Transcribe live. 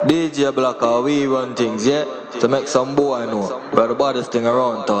DJ Blacker, we run things, yeah? To make some boy know. We're the baddest thing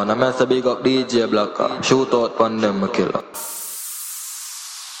around town. I must big up DJ Blacker. Shoot out pan them, killer.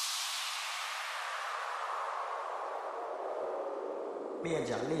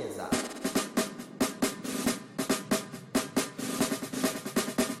 Major Laser.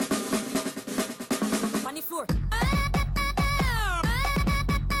 On the floor.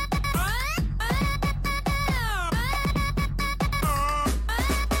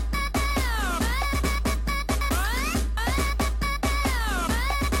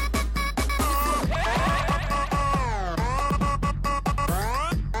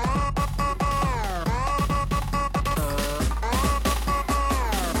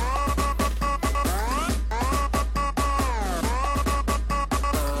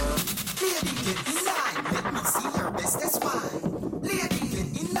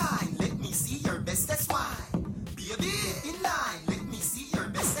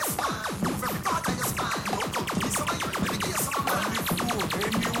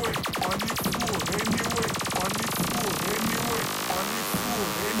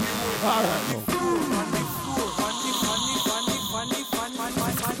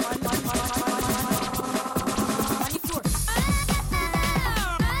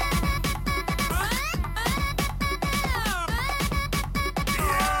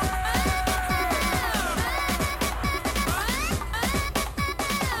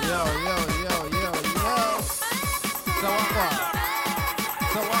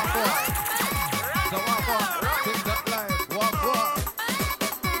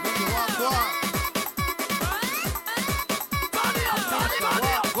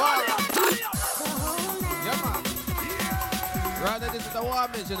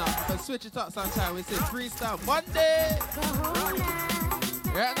 Switch it up sometime. We say freestyle Monday.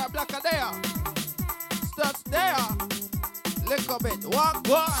 Right now, Blacker there. Studs there. Lick up it. Walk.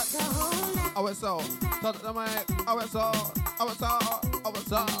 I was so. Turn the mic. I was so.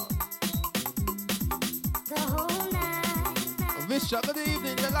 Bishop, good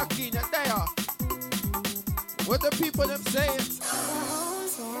evening. You're lucky. You're there. What the people them saying?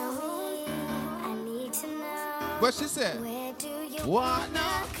 What she said?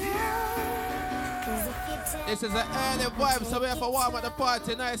 Wanna This is an early vibe, so we have to warm at the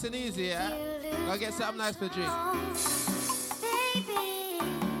party nice and easy, yeah? Go get something nice to drink. Baby,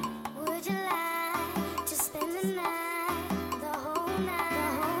 would you like to spend the night, the whole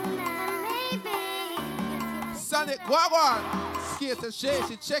night, maybe? Sonic, Wagwan! Skate and shake,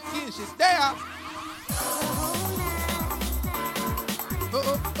 she check in, she's there!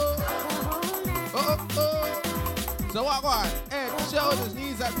 So what on? Head, shoulders,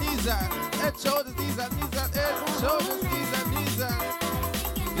 knees up, head, shoulders, knees up, head, shoulders, knees up.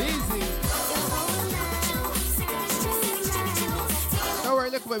 Easy. Don't worry,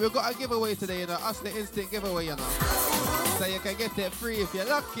 look, we've got a giveaway today, you know, us the instant giveaway, you know. So you can get it free if you're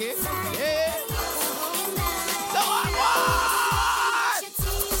lucky. Yeah. So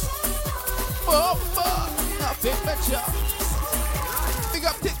what on? Now big picture. Big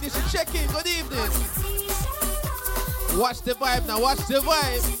up technician, check in, good evening. Watch the vibe now, watch the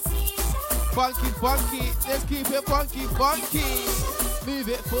vibe. Funky, let's keep it funky. Move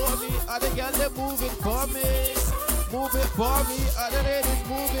it for me, other girls they move it for me. Move it for me, other ladies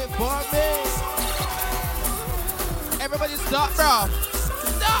move it for me. Everybody stop, bro.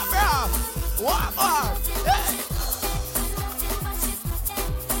 Walk on. Hey.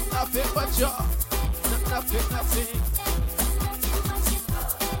 Nothing but you. Nothing.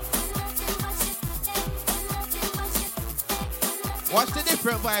 Watch the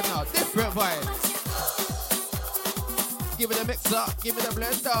different vibe now, different vibe. Give it a mixer, give it a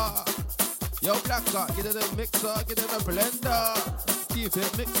blender. Yo, Blacker, give it a mixer, give it a blender. Keep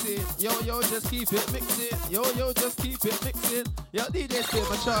it mixing, yo, just keep it mixing. Yo, just keep it mixing. Yo, DJ stay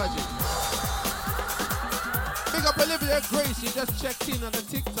my charging. Big up Olivia Grace, you just checked in on the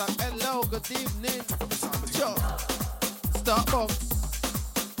TikTok. Hello, good evening. Yo,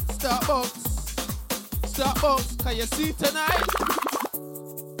 Starbucks, can you see tonight?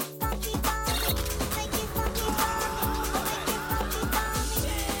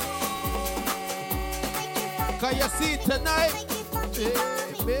 Can you see tonight?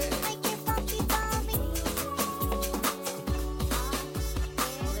 Baby.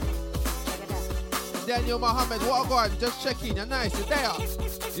 Daniel Muhammad, walk on, just check in, you're nice, you're there.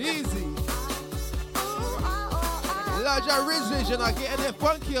 Easy. Larger Ridge, you're not getting it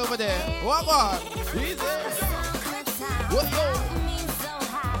funky over there. Walk on. Easy. What yo?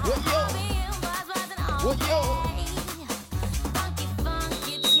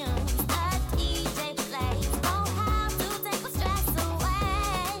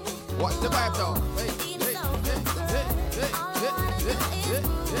 Watch the vibe though.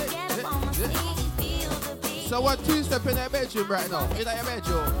 So what two-step in your bedroom right now? In your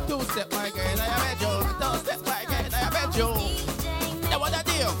bedroom. Two-step my girl in your bedroom. Two-step my girl in your bedroom. Now what I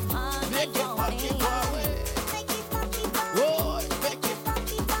do? Make it funky forward. Whoa, make it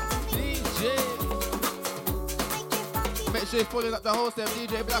DJ. Make sure you're pulling up the host them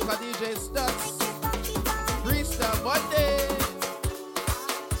DJ Black or DJ Stats. Freestyle Monday.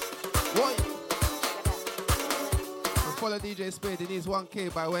 Boy. And follow DJ Spade. He needs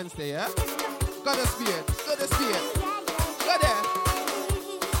 1K by Wednesday, yeah? Go to Speed. Go to Speed. Go there.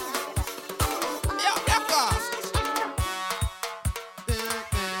 Yeah, Becca.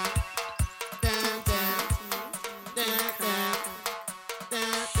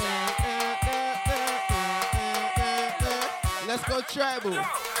 Let's go tribal.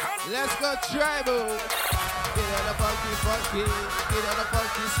 Let's go tribal. Get out the funky funky. Get out the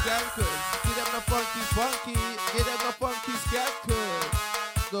funky skankers. Get out the funky funky. Get out the funky skankers.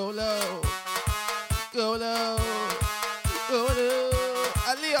 Go low. Go low. Go low.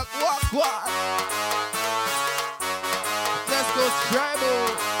 Aliyah, walk. Let's go tribal.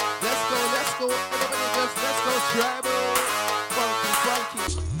 Let's go. Everybody just let's go tribal. Funky.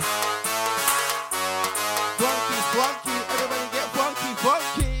 Funky. Everybody get funky.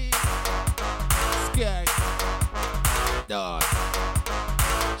 Skank. Dog.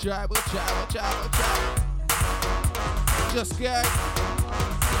 Tribal. Just skank.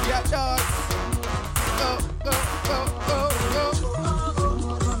 Yeah, dog. Go.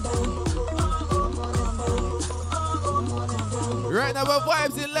 Right now, our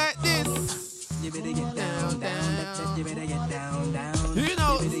vibes in like this. You better get down. You better get down. Who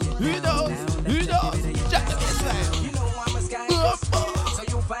knows? Jack the baseline. You know I'm a skank, so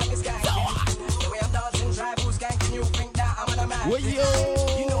you find me skank. The way I'm dancing, tribal skank, and you think that I'm an man. Well, you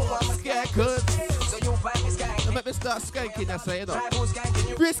know I'm a skank, so you find me skank. let me start skanking, that's how you know. Tribal skank, and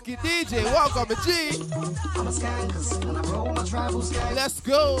you Risky DJ, welcome to G. I'm a skank, and I roll my tribal skank. Let's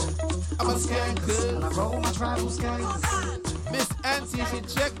go. I'm a and skanker. I roll my tribal skank. Miss Auntie, she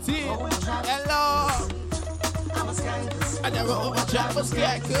checked in. Hello. I'm a skank, And I roll my tribal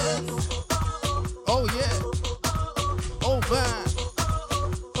skankers. Oh yeah. Oh man.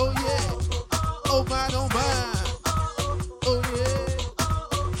 Oh yeah. Oh man. Oh yeah.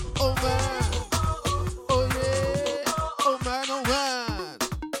 Oh man. Oh yeah. Oh man.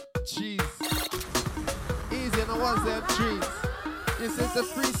 Jeez. Easy on the ones and trees. This is the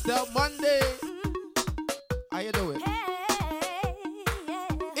Freestyle Monday. How you doing?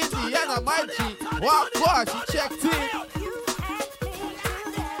 Indiana, my G. Walk, she checked in.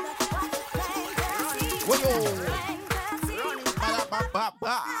 Whoa.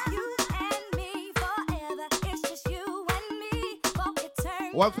 Ba-da-ba-ba-ba.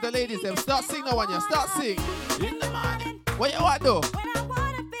 One for the ladies, them. Start sing now, one, yeah. Start sing. In the morning. What you want, though?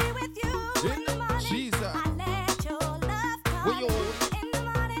 Jesus. What you?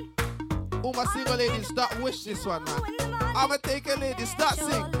 All my single ladies, start wish this one, man. I'ma take a lady, start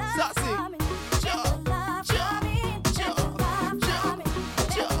sing. Start sing.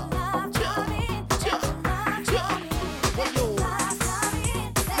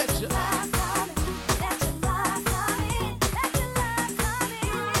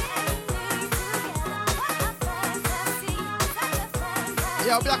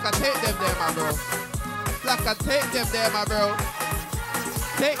 Yo, Black, I take them there, my bro. Black, I take them there, my bro.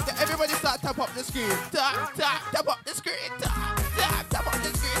 Everybody start tap up the screen. Tap up the screen. Tap up the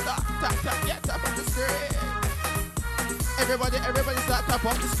screen. Yeah, tap up the screen. Everybody start tap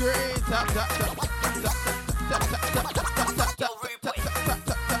up the screen. Tap. Don't do that.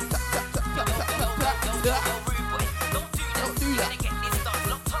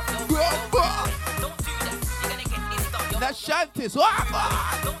 That's Shanties.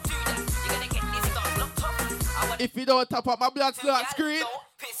 If you don't tap up my blood start screen.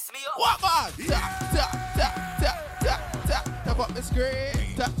 What man? Tap up the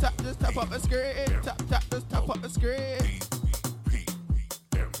screen. Just tap up the screen. Just tap up the screen.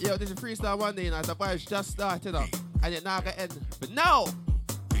 Yo, this is Freestyle Monday, you know. The boys just started up. And it now gonna end. But now,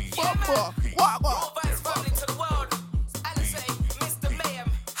 what more? family to the world. Alice, Mr. Mayhem.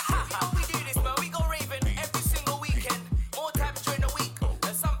 How we do this, man? We go raving every single weekend. More times during the week.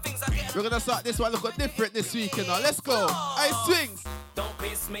 And some things I get. We're gonna start this one look different this week, you know. Let's go. Ice swings. Don't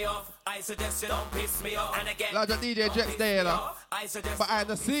piss me off. I suggest you don't piss me off. And again. Larger DJ Jex there, you know. I suggest Behind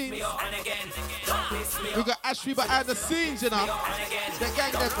the scenes. and again. Don't piss me We off. got Ashley behind the scenes, you know. And again. The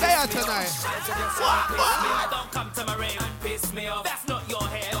gang, they're there tonight. Don't come to my rave and piss me off. That's not your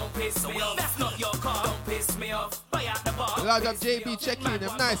hair. Don't piss piss me off. That's not your car. Don't piss me off. Buy out the bar. Large up JB checking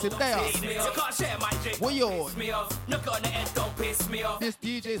them nice in there. You can't share my drink. What you Piss me off. Knock it on the head. Don't piss me off. This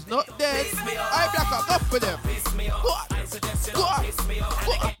DJ's not dead. I black up, go for them. Piss me off. What? I suggest you What? don't piss me off.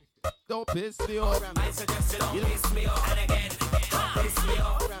 And again, Don't piss me off. I suggest you don't piss me off. And again, don't piss me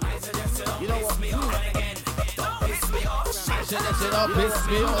off. I suggest you don't piss me off. And again, don't piss me off. I suggest you don't piss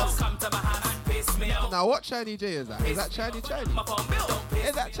me off. Come to my house and piss me off. Now what Chinese J is that? Is that Chinese? My phone bill. Don't piss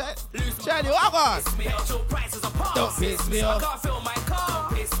Is that Chinese? What on? me off. Your prices are past. Don't piss me I off. can't fill my car.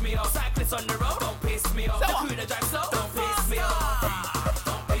 Don't piss me off. Cyclists on the road. Don't piss me off. The crew that drive slow. Don't piss me off.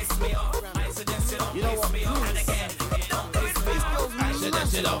 Don't piss me off. I suggest you don't piss me off. And again, don't piss me off. I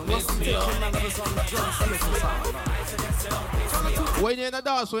suggest you don't piss me off. When you're in the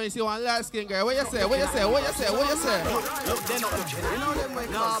dance, when you see one light skin girl, what you say? What you say? What you say? What you say? Look, they're not looking at me.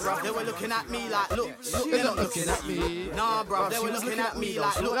 Nah, bruv, they were looking at me like, look, they're not looking at me. Nah, bruv, they were looking at me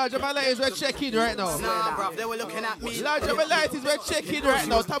like, look. Large of my ladies, we're checking right now. Nah, bruv, they were looking at me. Large of my ladies, we're checking right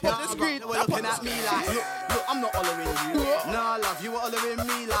now. Tap up the screen. They were looking at me like, look, I'm not hollering you. Nah, love, you were hollering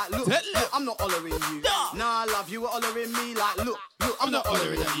me like, look, I'm not hollering you. Nah, love, you were hollering me like, look, I'm not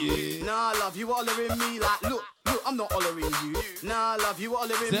hollering at you. Nah, love, you were hollering me like, look, I'm not hollering you. Nah, love, you were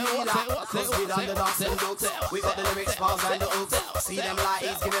hollering me like, cause we done the dance and looks. We got the lyrics, bars and the hooks. See them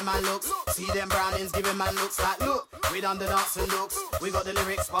lighties giving man looks. See them brownings giving man looks like, look, we done the dance and looks. We got the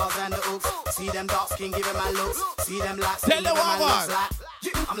lyrics, bars and the hooks. See them dark skin giving man looks. See them lights giving man looks like.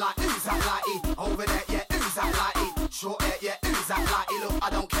 I'm like, who's that lighty? Over there, yeah, who's that lighty? Short hair, yeah, who's that lighty? Look, I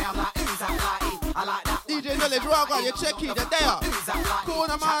don't care, I'm like, who's that lighty? I like that. DJ Knowledge, walk on, you check it, they're there.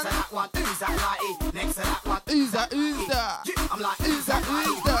 Corner man. Who's that lighty? Next to that one. Who's that? Who's that? I'm like, Who's that?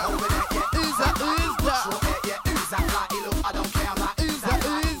 Who's that? over there, yeah. Who's that? Who's that? Short hair, yeah, who's that lighty? Look, I don't care, I'm like, Who's that?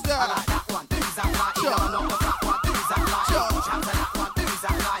 Who's I that? like that one. Who's that lighty? Sure. I'm not the fat one. Who's that lighty? Sure. Chat to that one. Who's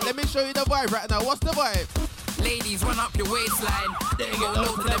that lighty? Let me show you the vibe right now. What's the vibe? Ladies, run up your waistline, then go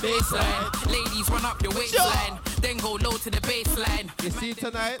low to the baseline. Ladies, run up your waistline, then go low to the baseline. You see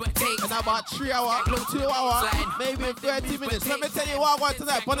tonight, Take in about 3 hours, 2 hours, maybe in 30 minutes. Let me tell you what I want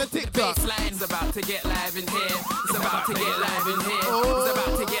tonight on the TikTok. Baseline's about to get live in here. It's about to get live in here. It's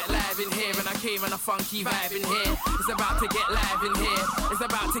about to get live in here. And I came on a funky vibe in here. It's about to get live in here. It's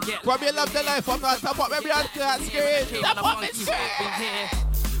about to get From you love the life, I'm not top up, maybe I'll that screen. Top up the screen.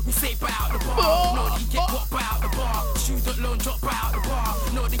 We say buy out the bar. No, you get what buy out the bar. Shoes don't loan, drop buy out the bar.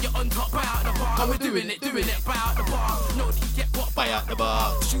 No, that you're on top, buy out the bar. How we We're doing it, buy out the bar. No, that you get what buy out the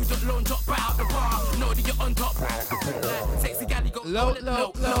bar. Shoes don't loan, drop buy out the bar. No, that you're on top. Sexy gal, you go Low,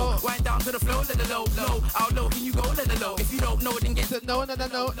 low, low. Wind down to the flow, let the low, low. How low can you go, let the low? If you don't know, then get to No.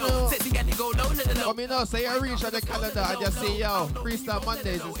 Sexy gal, you go low, let the low. Let me know, say you reach on the calendar and you see, yo, Freestyle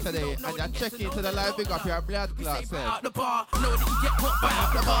Mondays is today. And you check into the live, big up your blood clot Buy says. out the bar. Know that you get what buy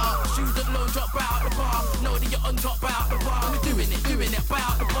out the bar. Shoes don't loan, drop buy out the bar. Know that you're on top, buy out the bar. We're doing it, buy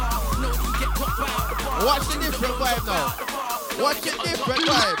out the bar. Know that you get what buy out the bar. Watch the different vibe now. Watch the different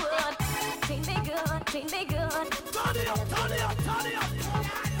vibe. Treat me good, treat me good. Turn it up, turn it up, turn it up.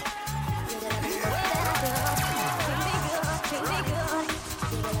 Treat me good.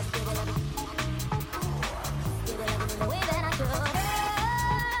 The way that I could.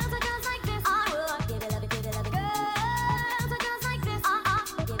 Girls are just like this. I would. Give it up, give it up. Girls are just like this.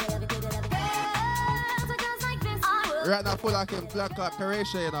 Give it up, give it up. Girls are just like this. I would. Right now, full like in black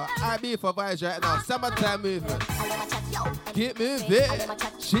operation, you know. I be for vibes right now. Summertime movement. I let my chat, yo. Get moving.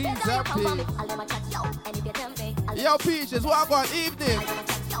 She's a pig. I let my chat, yo. And if you tell me, I let Yo, Peaches, walk on evening. my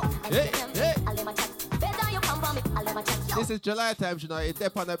chat, yo. And Hey, if you tell me, hey. I let my chat. Better you come for me. I let my chat, yo. This is July time, you know. It's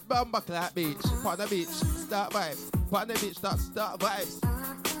up on the Bumbleclap beach. On the beach, start vibes. On the beach, start vibes. I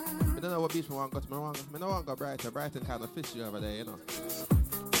don't know what beach we want to go to. I don't want to go Brighton. Brighton kind of fishy over there, you know.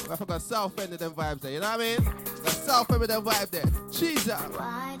 I forgot South End of them vibes there, you know what I mean? The South End of them vibe there. Cheese up.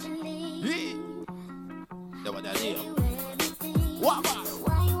 Why'd you leave? Yeah. That what that is. Everything. What?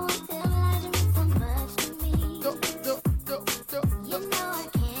 Why you want to lie to me so much to me? No. You know I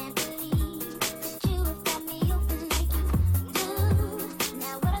can't believe that you have got me open like you do.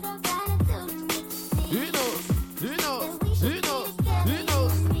 Now what I gotta do to make you see Who knows? that we should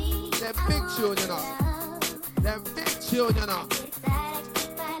be Them big tune, you know. Them big tune, you know.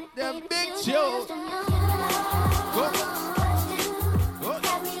 Them big tune. Go.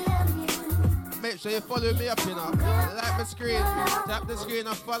 Make sure you follow me up, you know. Like my screen, tap the screen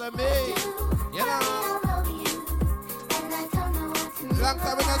and follow me. You know. Long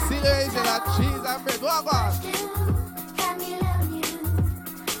time I don't see the raise, you know. Cheese and bread. Walk on. You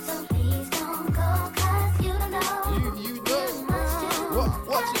know.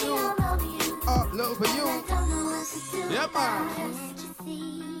 What you do? All over you. Yeah, man.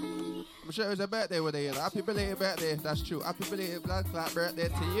 I'm sure it was a birthday with you. Happy belated birthday. That's true. Happy belated blood clot birthday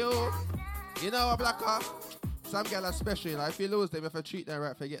to you. You know, Blacker. Some girls are special. You know? If you lose them, you have to treat them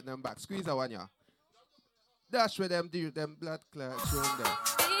right for getting them back. Squeeze that one, yeah. That's where them do them blood clots show them.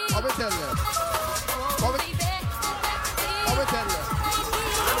 What we tell them? What we tell them?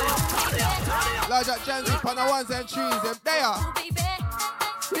 Large up Janzi, on the ones and trees, them there.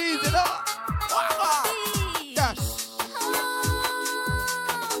 Easy it up. Dash.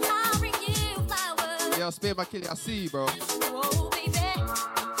 Yo, spare my kill, I see, bro.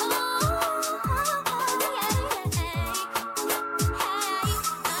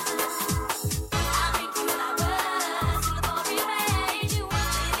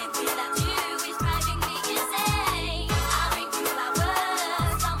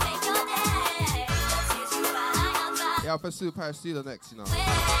 Yeah, I'll pursue Paris Steeler next, you know.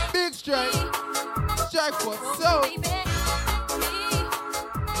 Big strike. Strike for so.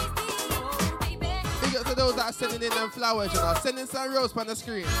 Big up to those that are sending in them flowers, you know. Sending some rose on the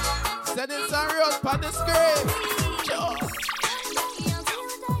screen. Sending some rose on the screen. Sure.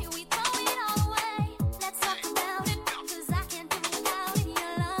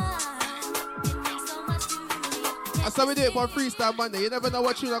 That's how we do it for Freestyle Monday. You never know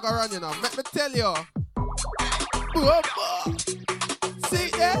what you're gonna run, you know. Let me tell you. See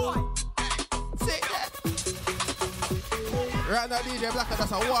that? See that? Right now, DJ Blacker,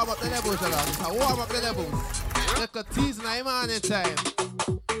 that's a warm up the levels, you know. That's a warm up the levels. Like a tease in the morning time.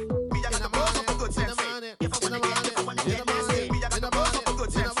 In the morning, in the morning, in the morning, in the morning, in the morning, in the morning, yeah.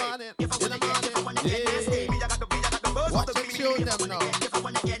 Watch them show them now.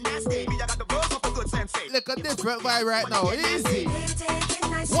 Look a different vibe right now. Easy.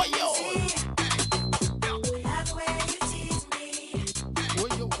 What yo?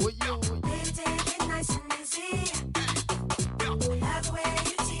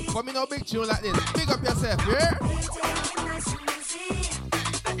 For me no big tune like this. Big up yourself, yeah?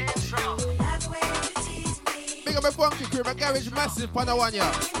 Big up my funky crew, my garage massive on the one,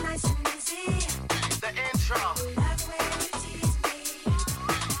 yeah. The intro.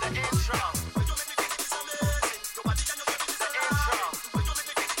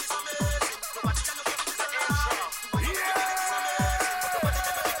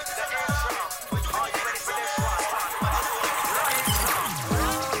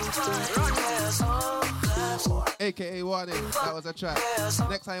 AKA Warning, that was a track.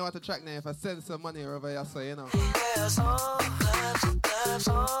 Next time you want a track name, if I send some money over here, so you know.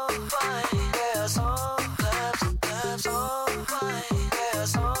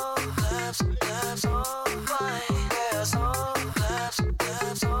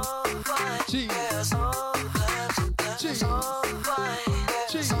 Cheese.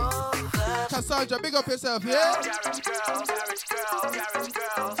 Cassandra, big up yourself, yeah?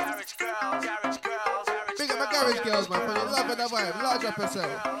 Garage girls, my friend, you love the vibe, large up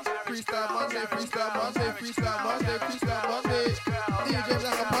yourself. Freestyle Monday, Freestyle Monday, Freestyle Monday, Freestyle Monday. DJ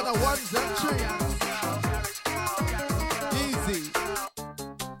Black upon the ones and trees. Easy.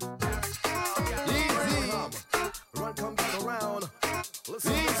 Easy.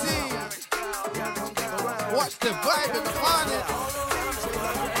 Easy. Watch the vibe in the morning.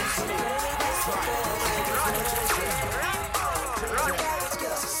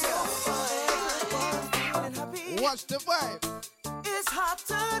 Watch the vibe. It's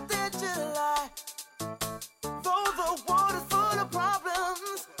hotter than July. Though the water's full of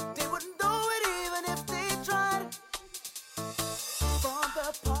problems, they wouldn't know it even if they tried.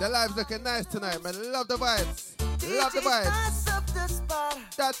 The live's looking nice tonight, man. Love the vibes. Love the vibes.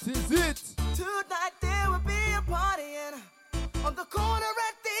 That is it. Tonight there will be a party on the corner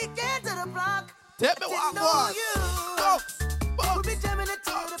at the end of the block. Tell me what I want. Box. We'll be jamming it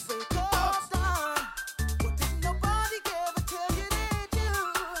to the break of dawn. What did nobody ever tell you they do?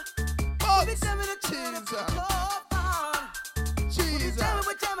 We'll be jamming it to the break of dawn. Jesus.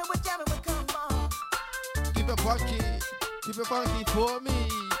 We're jamming, come on. Keep it funky for me.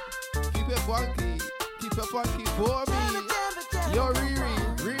 Keep it funky for me. Yo Riri,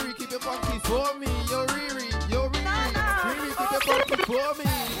 keep it funky for me. Yo Riri, keep it funky for me.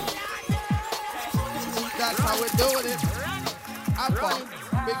 That's how we're doing it. Have fun.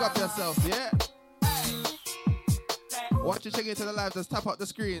 Big up yourself, yeah? Once you check into the live, just tap up the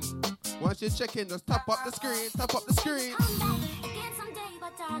screen. Once you check in, just tap up the screen. Tap up the screen.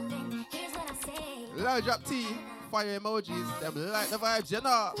 Large up T. Fire emojis. Them like the vibes, you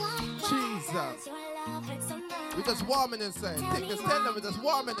know. Jesus. We just warming inside. Take this, tell them we just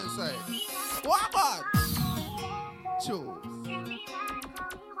warming inside. What on? Choose.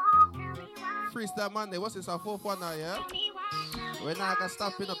 Freestyle Monday. What's this? Our fourth one now, yeah? We're not gonna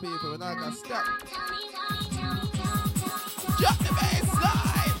stop it up, people. We're not gonna stop. Drop the bass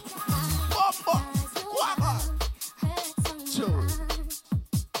line. Bumbo. Quagga. Two.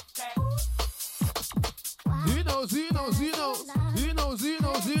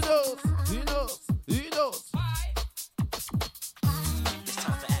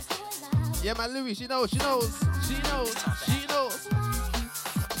 Yeah, man, Louis, she knows.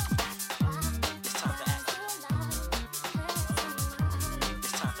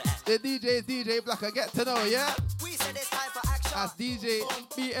 The DJ is DJ Blacker, get to know, yeah? That's DJ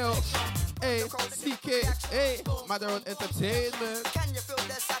BLACK, Mother Entertainment. Can you feel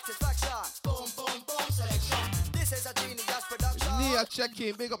the satisfaction? Boom, boom, boom selection. This is a genius production. Nia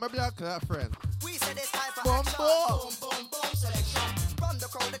check-in, big up my black friend. We said it's time for Boom, action. boom. Boom, boom, boom selection. From the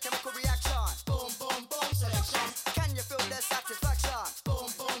crowd, the chemical reaction. Boom, boom, boom selection. Can you feel the satisfaction?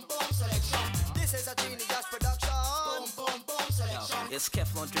 Boom, boom, boom selection. This is a genius production. Boom, boom, boom selection. It's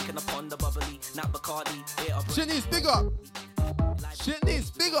Keflon drinking upon the bubbly, not Bacardi. Shanice, big up.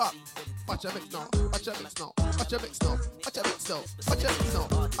 Shanice, big up. Watch your mix now. Watch your mix now. Watch your mix now. Watch your mix now. Watch your mix now.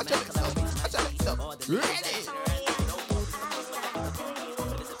 Watch your mix now. Watch your mix now. Ready?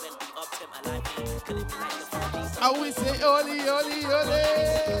 And we say oli, oli, oli.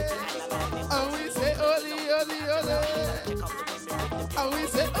 And we say oli, oli, oli. And we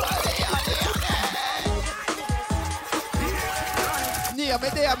say oli, oli, oli. Nia, me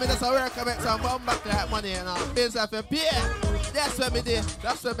there, me just work and make some bomb back like money, you know. Business for pay. That's what me did.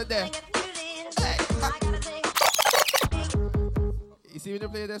 That's what me did. You see when you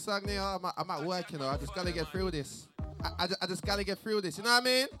play this song now, I'm at work, you know. I just gotta get through this. I just gotta get through this, you know what I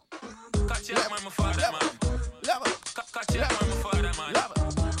mean?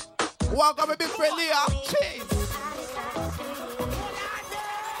 Walk up a big friend here. Cheese.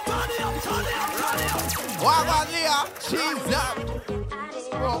 Walk on here. Cheese up.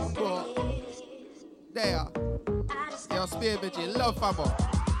 Bro. There. Yo, spear bitch, love famo.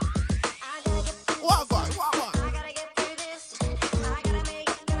 Walk on.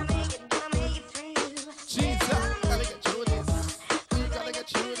 Cheese up. Gotta get through this. We gotta get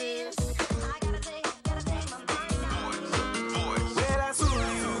through this.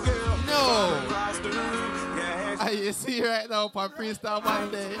 No. Hey, you see right now on Freestyle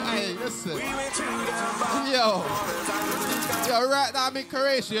Monday. Hey, listen. Yo, right now I'm in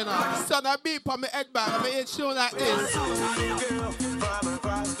Croatia, you know. Son, I beat on my head back. I'm in tune like this.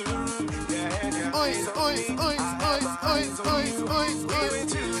 Oins.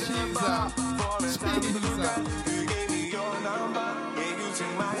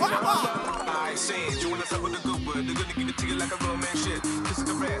 I said you wanna start with the good word. They're gonna give it to you like a romance shit. This is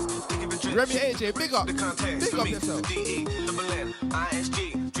the rest. They give it drinks. Remy AJ, big up. The context. Big up yourself. DE,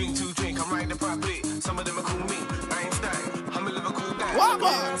 drink to drink. I'm writing properly. Some of them are cool me. Einstein. I'm a Liverpool guy. What?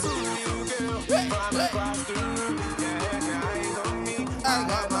 I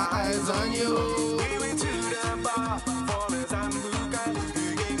got my eyes on you. We went to the bar for a Zambuca.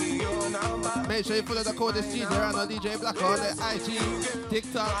 You gave me your number. Make sure you follow the code DJ around on DJ Black on the IG,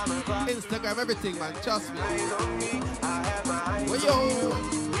 TikTok, Instagram, everything, man. Trust me. Well, yo.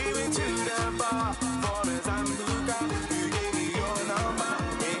 We went to the bar for a Zambuca. You gave me your number.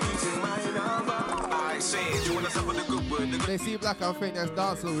 Gave you to my number. I said you wanna start with the good word. They see Black and think there's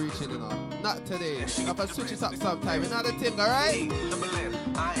dancehall reaching, you know. Not today. I can switch it up sometime. You know the thing, alright? You know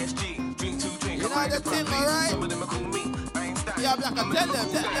the thing, alright? Yeah, Black, tell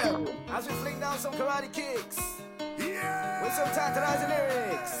them. As we fling down some karate kicks. Yeah. With some tantalizing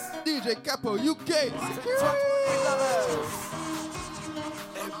lyrics. DJ Capo, UK.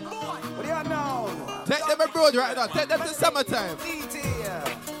 What do you know? Take them abroad right now. Take them to summertime. DT.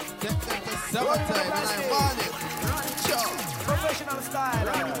 Take them to summertime. And I want it. Sure. Professional style.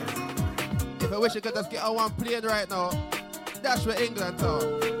 If I wish you could just get on one plane right now, that's where England town.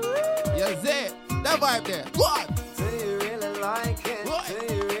 You see it? That vibe there. Go on. Do you really like it? What? Do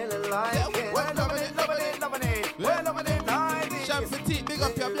you really like it? We're loving it. We're loving it. Champ Petit, big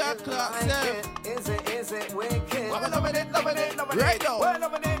up your black class. Is it wicked? We're loving it. Right now. We're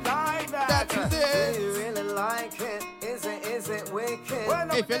loving it like that. That is Do it. you really like it? Is it wicked?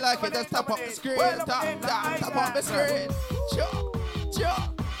 If you like it, just tap up the screen. Tap up the screen. Chop.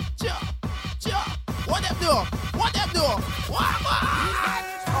 What them do? What?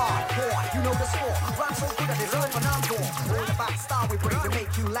 Boy, you know the score. Rhyme so good that they learn when I'm born. All about style we bring to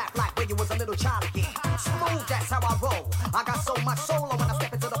make you laugh like when you was a little child again. Smooth, that's how I roll. I got so much soul when I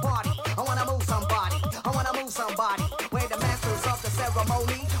step into the party. I wanna move somebody. We're the masters of the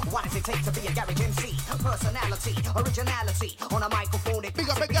ceremony. What does it take to be a garage MC? Personality, originality on a microphone. Big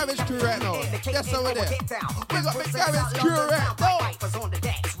up the garage crew right now. Yes, over there. Big up the garage crew right now. On the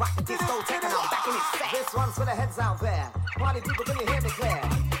decks, rock the disco, taking out back in its set. This one's for the heads out there. Party people, can you hear me clear?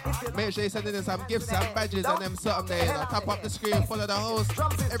 Make sure you send in some gifts and badges and them something there. You know. Tap up the screen, follow the host.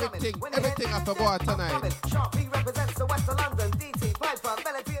 Everything I forgot tonight. Sharpie represents the West of London. DT, Piper,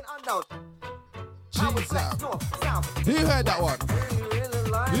 Melody and Unknown. Jesus. North, south. Who heard that one? Do you really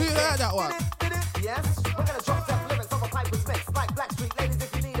like Who it? heard that one? Yes, we're gonna drop that lyrics over Piper's mix. Like Blackstreet ladies,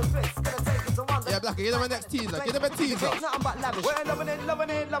 if you need a fix. Gonna take it to London. Yeah, Blackie, give them a next teaser. Give them a teaser. Nothing but lavish. We're loving it, loving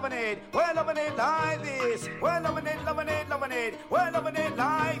it, loving it. We're loving it like this. We're loving it, loving it, loving it. We're loving it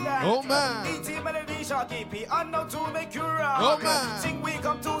like that. Oh, man. DT Melody Sharky P. Unknown to make you rock. Oh, man. Sing we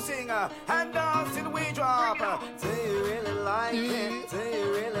come to sing. And dance till we drop. Do you really like it? Do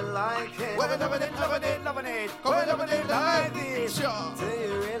you really like it? We're loving it, loving it, loving it. Come We're on, loving it like this. Sure. Do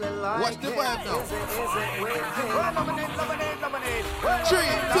you really like Watch the it? vibe now. Is it wicked? We're loving it, loving it, loving it. 3,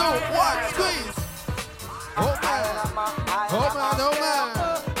 2, 1, squeeze. Oh, man. Oh, man, oh, man.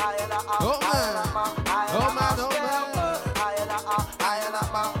 Oh, man. Oh, man, oh, man.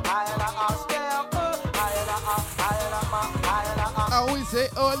 And we say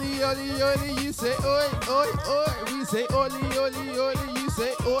oli, oli, oli, you say oi, oi, oi. We say oli, oli, oli, you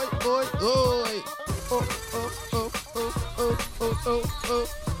say oi, oi, oi. Oh, oh, oh, oh, oh, oh, oh, oh,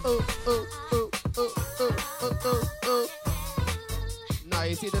 oh, oh, oh, oh, oh, oh, oh. Now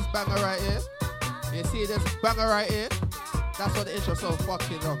you see this banger right here? You see this banger right here? That's what the intro so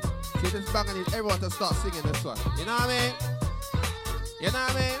fucking long. See this banger needs everyone to start singing this one. You know what I mean? You know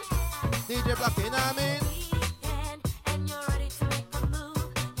what I mean? DJ Blackie, you know what I mean? And you're ready to make a move.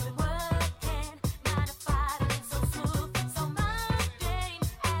 You've been working 9 to 5 and it's so smooth. So much pain,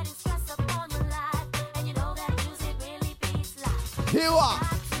 adding stress up on your life. And you know that music really beats life. Here we are. Got to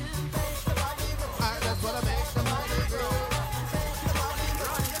make the body move. And that's what I make the money grow.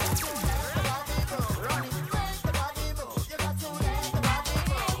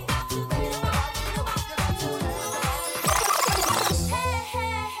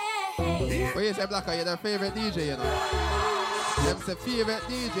 What you say, Blacka? You're the favorite DJ, you know? Them's the favorite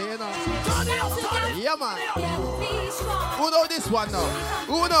DJ, you know? Yeah, man. Who knows this one now?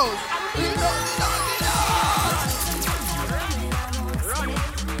 Who knows? Who knows?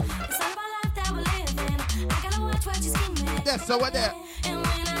 Yes, so what there? And when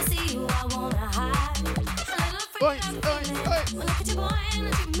I see you, I wanna hide. A little Oi, freak oi, out in me. oi. When look at your boy and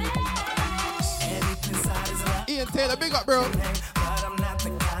look at me. Ian Taylor, big up, bro.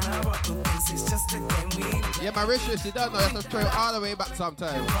 Yeah, my rich you don't know, you have to throw all the way back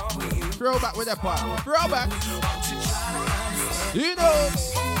sometimes. Throw back with that part. Throw back. You know.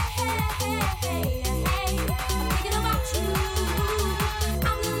 Thinking about you.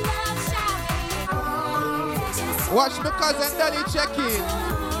 I'm the love child. Watch my cousin Danny check in.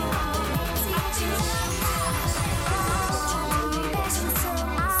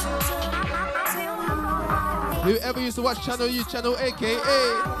 Whoever used to watch Channel U, Channel AKA,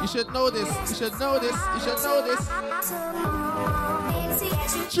 you should know this. You should know this. You should know this.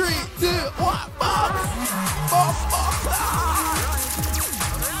 3, 2, 1, box!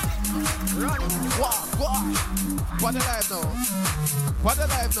 What did I know? What did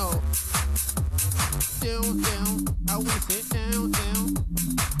I know? Down, down, I will say down, down.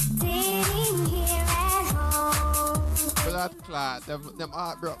 Sitting here at home. Blood clot, them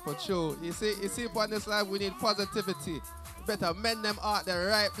art brought for true. You see, upon this life we need positivity. Better mend them art the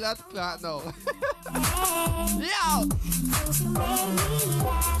right blood clot now. Yo! Since you made me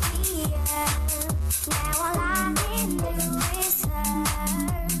happier, now all I can do is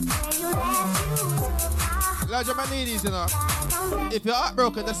hurt. When you left, you took my heart. Large of my ladies, you know. If you're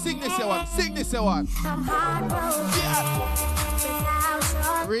heartbroken, then sing this one. Sing this one. I'm heartbroken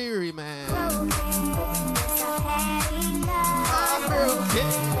without your Riri, man. heartbroken. I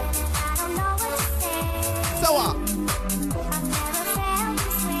don't know what to say. So what? I've never felt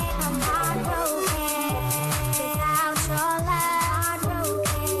this way. I'm heartbroken without your love.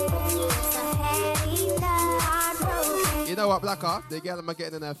 Heartbroken, it's a heavy love. Heartbroken. You know what, Blacka? The girl am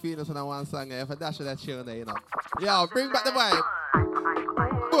getting in their feelings when I want to sing. If I dash of that tune there, you know. Yo, bring back the vibe.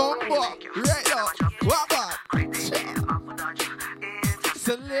 Boom, boom. Right now. What back?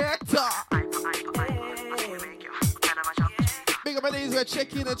 Selector. Big up my ladies, we're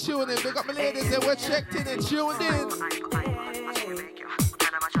checking and tuning in. Big up my ladies, and we're checked in and tuned in.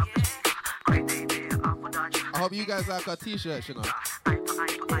 I hope you guys like our t-shirts, you know. I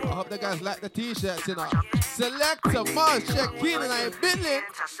hope the guys like the t-shirts, you know. Selector, Mars, check in and I ain't billing.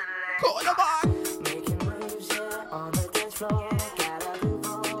 Call them on. Making moves, yeah, on the dance floor. Gotta move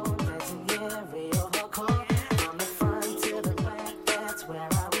on.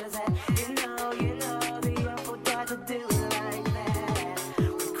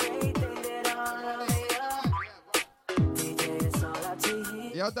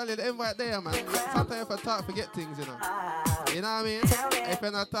 Dolly, the invite there, man. Sometimes if I talk, forget things, you know. You know what I mean? If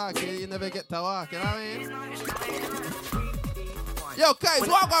you're not talking, you never get to walk, you know what I mean? Yo, guys,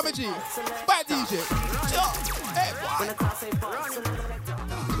 walk on me, G. Bye, DJ. Yo, hey, boy.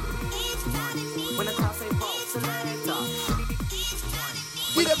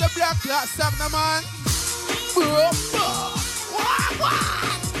 Give them the black clock, Sagna, man.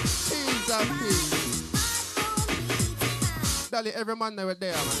 Jesus, please. Dolly, every Monday we're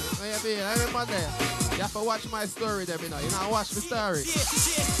there, man. Where you been? Every Monday. You have to watch my story, them, you know. You know, watch my story.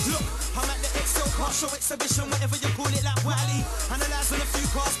 Look, I'm at the XL car show exhibition, whatever you call it, like Wally. Analyze on a few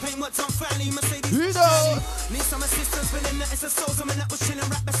cars, paint what's on Fanny, Mercedes. Need some assistance, but then it's a soldier, man, that was chilling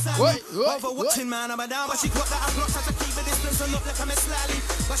right beside me. Overwatching, man, I'm a down, but she got that I blocked, had to keep a distance and look like I'm a slyly.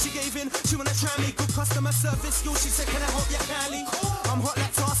 But she gave in, she wanna try me, good customer service skills. She said, can I help you, Kylie? I'm hot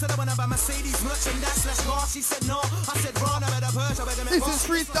like tar, said I wanna buy Mercedes merchandise slash car. She said no, I said run, I better purge, I better make. This is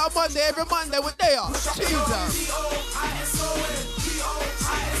Freestyle Monday, every Monday we're there. Jesus.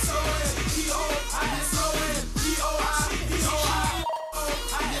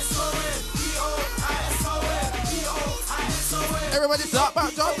 Everybody stop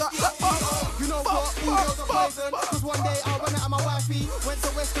back, jump back. You know what? Cause one day I went out of my wifey, went to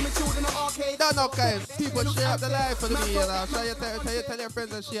West with my children at arcade. No, guys. People share the life for me, you know. Tell your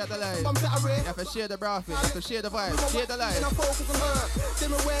friends and share the life. You have to share the braffing, you have to share the vibe, share the life. And I focus on her. Then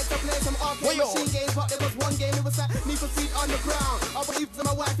we went to play some arcade machine games, but there was one game that was at Need for Speed Underground. I went to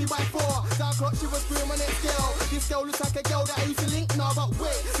my wifey by 4. Dark clock, she was screaming my next girl. This girl looks like a girl that I used to link now, but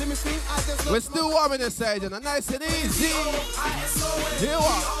wait, let me think. I just we're still warming inside, you know. Nice and easy. Here we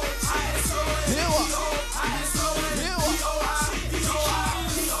are. Here we are.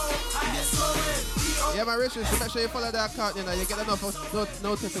 Yeah, my Richard, so make sure you follow that account, you know, you get enough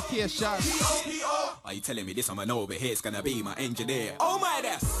notification. Are you telling me this? I'm an over here, it's gonna be my engineer. Oh my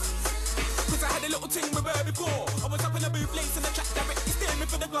dash! Cause I had a little thing with her before. I was up in the booth late in the track directly staring me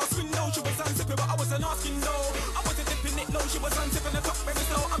for the glass window. She was unzipping, but I wasn't asking no. I wasn't dipping it low, she was unzipping the top very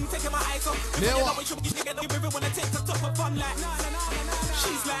slow. I'm taking my eyes off. Yeah, what? Give it when I take the top of fun like.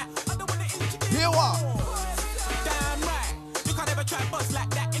 She's like, I don't wanna engineer. Here what? Damn right. You can't ever try buzz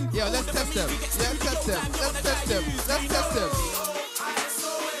like that. Yo, let's test them. Let's test them. Let's test them. Let's test them.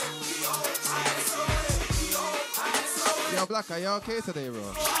 Yo, Black, are you okay today, bro?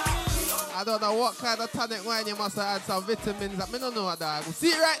 I don't know what kind of tonic wine you must have had some vitamins that me don't know what that.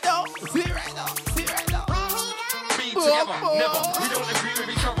 See it right now. See it right now. See it right now. Be together, never. We don't agree with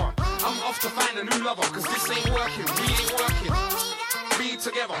each other. I'm off to find a new lover, cause this ain't working. We ain't working. Be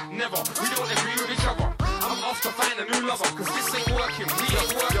together, never. We don't agree with each other. I'm off to find a new lover, cause this ain't working. We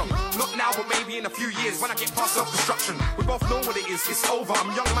ain't working. Not now, but maybe in a few years when I get past self-destruction. We both know what it is, it's over.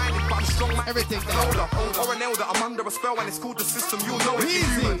 I'm young-minded, but I'm strong-minded. Everything older or an elder, I'm under a spell and it's called the system. You'll know it's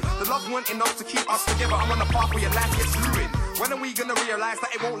human. The love weren't enough to keep us together. I'm on a path where your life gets ruined. When are we gonna realize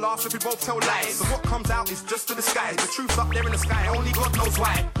that it won't last if we both tell lies? So what comes out is just to the skies. The truth's up there in the sky, only God knows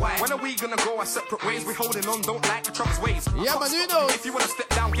why. When are we gonna go our separate ways? We're holding on, don't like each other's ways. Yeah, man, you know. If you wanna step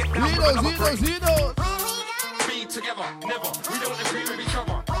down, get down. You know. Be together, never. We don't agree with each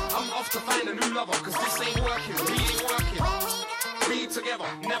other. I'm off to find a new lover, cause this ain't working. We ain't working. Be together,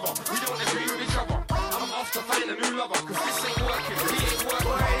 never. We don't agree with each other. I'm off to find a new lover, cause this ain't working. We ain't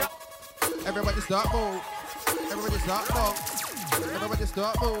working. Everybody start move. Everybody start move. Everybody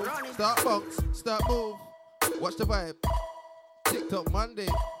start move. Start bounce. Start move. Watch the vibe. TikTok Monday.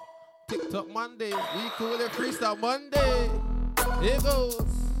 TikTok Monday. We call it Freestyle Monday. Here goes.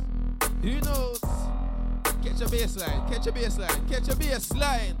 Who knows? Catch a baseline. Catch a baseline. Catch a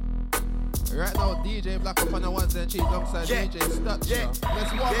baseline. Right now, DJ Black up on the ones and cheese alongside DJ Stutch.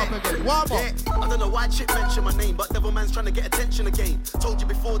 Let's warm up again. Warm up. I don't know why Chip mentioned my name, but Devilman's trying to get attention again. Told you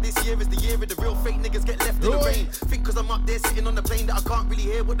before, this year is the year of the real fake niggas get left in the rain. Think cause I'm up there sitting on the plane that I can't really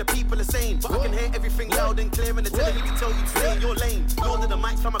hear what the people are saying. But I can hear everything loud and clear, and they're telling me to tell you to stay in your lane. Lord of the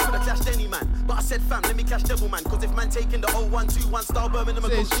mics, fam, I could have clashed any man. But I said, fam, let me clash Devilman. Cause if man taking the 0121 style Birmingham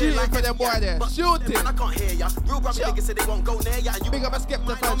and go shit like for them boy there. Shoot it. Man, I can't hear ya. Real grubby niggas say they won't go near ya. And you big up a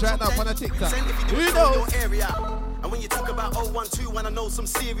Skepta fans right now on the TikTok. Your area. And when you talk about 0121, I know some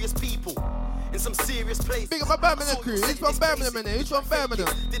serious people in some serious place. Big up my Birmingham crew. He's from Birmingham, innit? He's from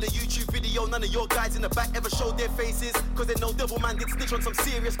Birmingham. Did a YouTube video, none of your guys in the back ever showed their faces. Cause they know Devilman did snitch on some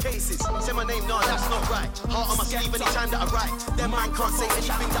serious cases. Say my name, nah, that's not right. Heart on my sleeve anytime that I write. Them man can't say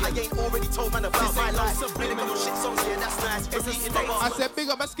anything that I ain't already told man about my life. Little shit songs, yeah, that's nice. I said big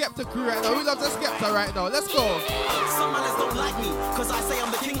up my Skepta crew right now. We love the Skepta right now. Let's go. Some manners don't like me, cause I say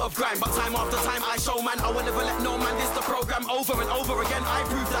I'm the king of grime. But time after time I show man, I will never let no man diss the program over and over again. I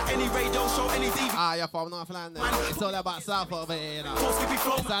prove that any radio show, any DV. Ah, you're from North London. It's all about South over here, you know.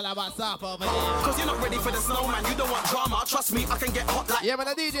 It's all about South over here. Cause you're not ready for the snowman, you don't want drama. Trust me, I can get hot like. Yeah, man,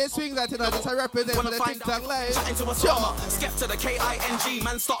 the DJ swings that, you know, just to represent for the TikTok live. Chatting to a farmer, skep to the KING.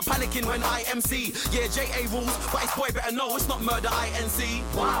 Man, start panicking when I MC. Yeah, JA rules, but his boy better know it's not murder INC.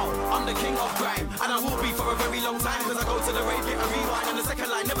 Wow, I'm the king of grime, and I will be for a very long time. Cause I go to the rave, get a rewind, and the second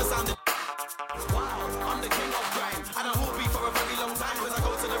line never sounded. Wow, I'm the king of grime, and I will be for a very long time. Cause I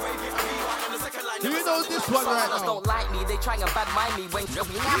go to the rave, get a rewind, and the second line never sounded. Do you know this one right now? Don't like me, they try and bad mind me when we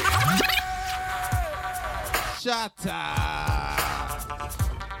Shut up.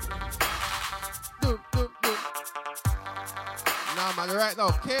 Nah, man, right now.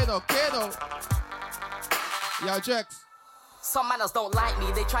 Kano. Yo, Jex. Some manners don't like me,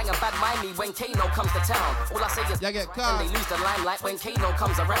 they try and bad mind me when Kano comes to town. All I say is get and they lose the limelight when Kano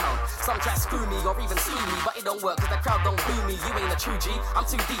comes around. Some tracks screw me or even sue me, but it don't work cause the crowd don't boo me. You ain't a true G, I'm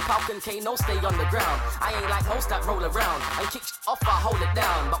too deep, how can Kano stay on the ground? I ain't like most that roll around and kick off, I hold it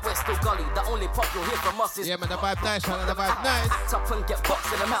down. But we're still gully, the only pop you'll hear from us is yeah, man, the vibe nice, man, the vibe nice. Act up and get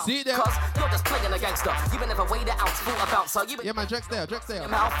boxed in the mouth. See them? Cause you're just playing a gangster. You ain't never weighed it out, full about so you yeah, man, Drex there.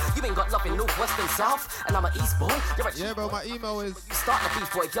 Mouth. You ain't got love in north, west and south, and I'm an east boy. You're a yeah, bro, my email is start the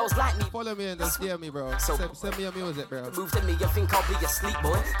beef boy, girls like me. Follow me and just DM me, bro. So send me your music, bro. Move to me, you think I'll be asleep,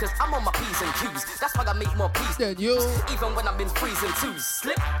 boy? Cause I'm on my P's and Q's. That's why I make more peace than you. Even when I've been freezing too.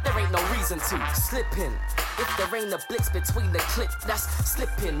 Slip, there ain't no reason to. Slipping. If there ain't a blitz between the clip, that's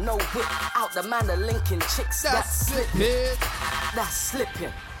slipping. No whip out the man of linking chicks. That's slipping. That's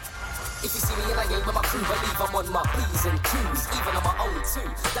slipping. If you see me and I ain't with my crew, believe I'm on my P's and Q's, even on my own too.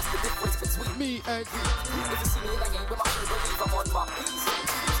 That's the difference between me and you. If you see me and I ain't with my crew, believe I'm on my P's and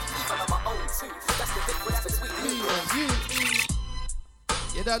Q's, even on my own too. That's the difference between me and you.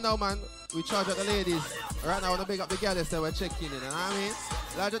 You don't know, man. We charge up the ladies. Right now, I want to big up the girls that we're checking in, you know what I mean?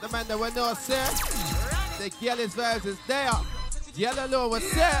 Large up the man that we know, sir. The girls vibes is there. Girl alone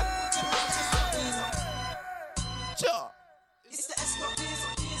was there. Sure. It's the Escort.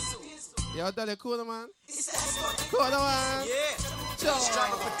 Yo, Dolly, cool, man. Cool, man. Yeah.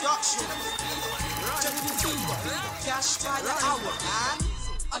 Striker production. Cash by the hour, man.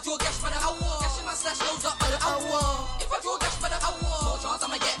 I draw cash by the hour. Cash in my stash goes up by the hour. If I draw cash by the hour, more chance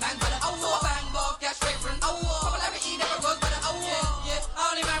I'ma get banged by the hour. Bang, bar, cash straight for an hour. Popularity never goes by the hour. Yeah,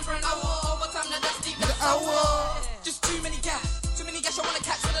 I only ran for an hour. Overtime, now that's deep, that's hour. Just too many gas. Too many gas I wanna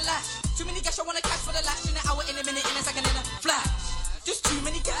catch for the lash. Too many gas I wanna catch for the lash. In an hour, in a minute, in a second, in a flash. Just too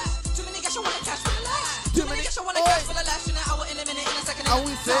many gas. Too many gas I wanna catch for the lash. Too many gas I wanna catch for the lash. In an hour, in a minute, in a second, in a and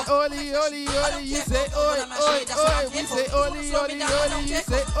we say oli, oli, oli, you say oi, oi, oi. We say oli, oli, oli, you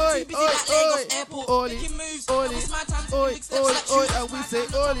say oi, oi, oi. Oli, oli, oi, oi, oi. And we say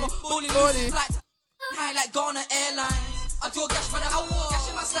oli, oli. High like Ghana Airlines. I draw cash for the hour. Cash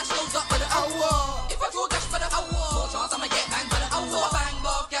in my slash goes up for the hour. If I draw cash for the hour, more chance I'ma get banged by the hour. Bang,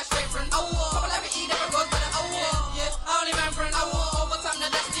 bar, cash straight for an hour. Popularity never goes by the hour. Yeah, I only ran for an hour. Overtime,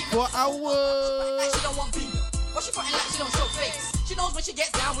 now that's deep. For hours. Like she don't want beat. What she fighting like she don't show face. She knows when she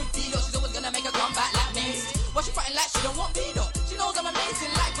gets down with Vito, she's always gonna make a comeback like me. What she fighting like she don't want Vito. She knows I'm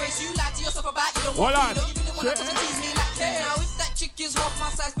amazing like Grace. You lie to yourself about you don't want Vito. You really wanna tease me like that. Now if that chick is half my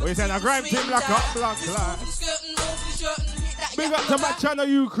size, we said a grime team black up, black line. Big up to my channel,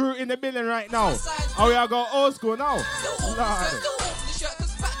 you crew in the building right now. Oh, we are going old school now.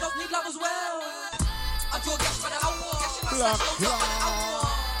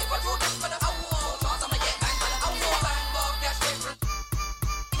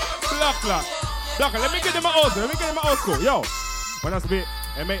 Lord. Black. Let me get them my old school. Yo, when I speak,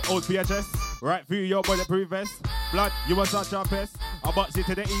 I make old VHS. Right for you, your bulletproof vest. Blood, you must such a pest. I box it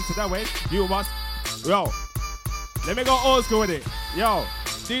to the east, to the west. You must. Yo, let me go old school with it. Yo,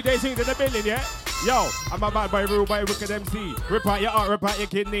 DJ Sings in the building, yeah? Yo, I'm a bad boy, rude boy, wicked MC. Rip out your heart, rip out your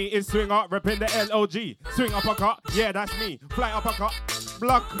kidney. It's swing up, ripping the LOG. Swing uppercut, yeah, that's me. Fly uppercut,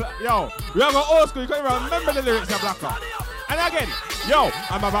 block. Yo, we are going old school. You can't even remember the lyrics of Blacker. And again, yo,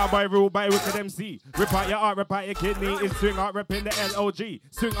 I'm a bad boy, rude boy, wicked MC. Rip out your heart, rip out your kidney. It's swing up, ripping the LOG.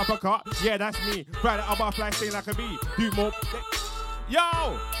 Swing uppercut, yeah, that's me. Fly the upper fly, sting like a bee. Do more.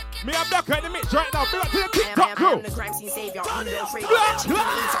 Yo, me and Blacker in the mix right now. Big up to the TikTok crew.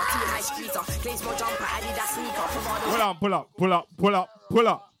 Pull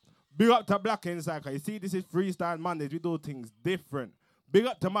up. Big up to Black inside. You see, this is Freestyle Mondays. We do things different. Big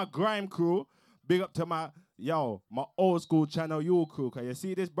up to my grime crew. Big up to my old school channel, you crew. Cause you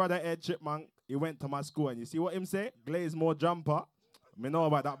see this brother Ed Chipmunk, he went to my school and you see what him say? Glaze more jumper. Me know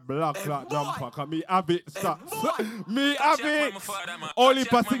about that black clock jumper, cause me have it, sir. Me have it. Only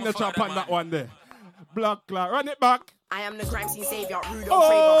per signature on that one there. Black clock, run it back. I am the crime scene savior, Rudo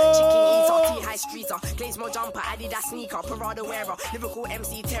Fraver, chicken eater, tea high streeter, Glazemo jumper, Adidas sneaker, Parado wearer, lyrical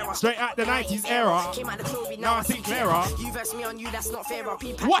MC terror. Straight out the 90s era. Came out the glory, now I see clearer. You verse me on you, that's not fairer.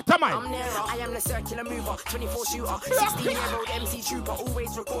 What am I? I'm nearer. I am the circular mover, 24 shooter, 16-year-old MC trooper,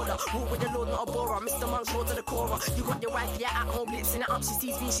 always recorder. Walk with the Lord, not a borer. Mr. Monk's raw to the core. You got your wife, yeah, at home, blitzing it up. She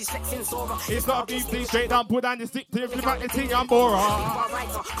sees me, she's flexing Sora. It's not a beef thing, straight down, put down the stick till you flip out the thing, I'm Bora.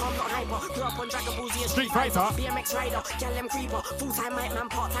 Grew up on Dragon Ball Z and Street Fighter. BMX rider, gal them creeper, full-time mic man,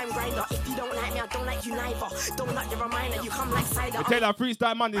 part-time grinder. If you don't like me, I don't like you neither. Don't like your reminder, you come like cider. We tell that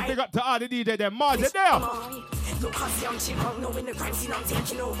freestyle man, big up to all the DJ, them Mars, you there? Look, I see I'm chipmunk, knowing the crime scene I'm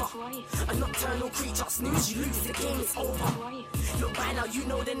taking over. A nocturnal creature, snooze, you lose, the game is over. Look, by now you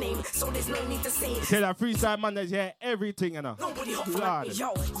know the name, so there's no need to say it. Tell that freestyle man that's here, everything, you know. Nobody hot for me,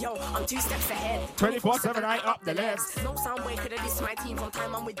 yo, I'm 2 steps ahead. 24/7, I up the left. No sound way could have dissed my team from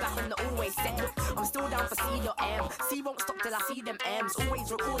time I'm with back on the always set. Look, I'm still down for C.M. C won't stop till I see them M's. Always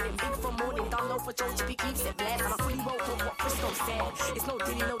recording, big from morning, down low for Joe Chippy keeps it blessed. And I fully woke up what Frisco said. It's no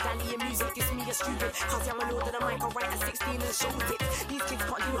dilly, no dally in music, it's me a stupid. Cause I'm an older than Mike, I write at 16 and show it. These kids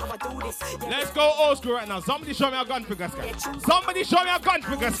can't do how I do this. Yeah, let's go old school right now. Somebody show me a gun figure scan. Somebody show me a gun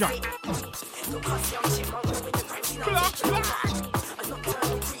figure scan.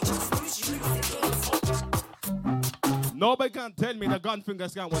 Nobody can tell me the gun finger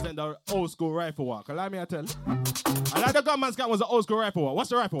scan wasn't the old school rifle walk. Allow me to tell. I like the gunman scan was the old school rifle walk. What's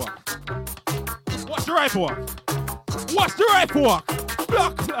the rifle walk? What's the rifle walk? What's the rifle walk?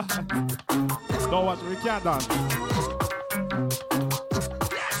 Block that. Don't watch me, can't dance.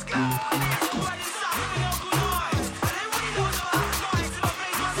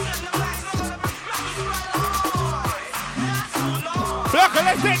 Blocker,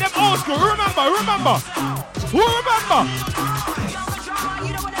 let's take them old school. Remember. Who remember?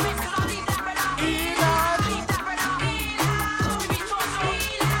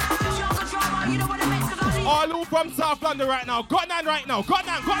 All who from South London right now. Got down right now. Got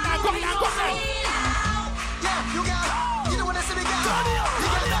down. Yeah, you got it. You don't want to see me go. You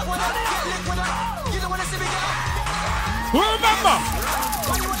get that one up, get licked one up. You don't want to see me go. Who remember?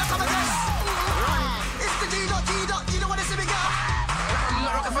 You want to come again? It's the D-Dot. You don't want to see me go.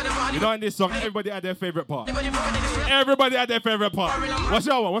 You know, in this song, everybody had their favorite part. Everybody had their favorite part. What's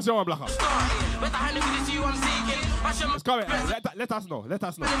your one? What's your one, Blacker? Let's come in. Let us know. Let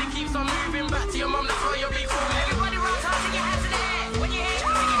us know.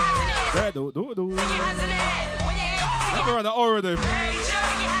 Yeah, do. Let me run the already.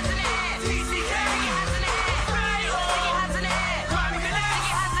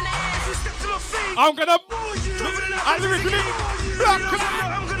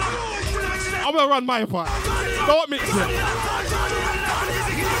 I'm gonna run my part. Don't mix it.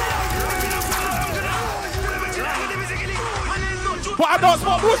 But I don't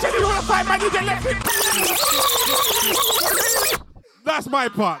smoke bullshit. You wanna fight my DJ? That's my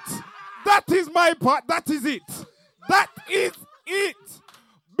part. That is my part. That is it. That is it.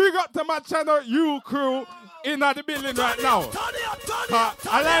 Big up to my channel, you crew. In the building right now.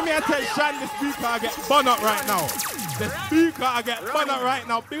 Allow me to tell Shan the speaker I get bun up right now. The speaker I get bun up right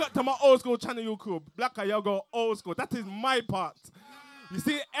now. Big up to my old school channel, you crew. Blacker, you go old school. That is my part. You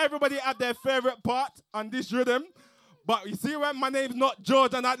see, everybody had their favorite part on this rhythm. But you see when my name's not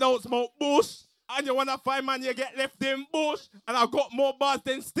George and I don't smoke bush, and you wanna find man, you get left in bush, and I got more bars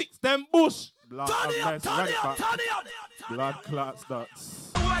than sticks than bush. Blood clot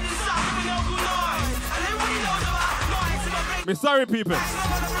starts. Me sorry, people.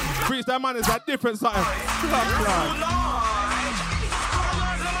 Freestyle man is a different something. So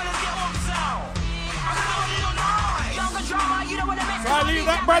leave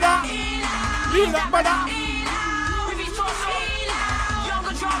that brother. Leave that brother.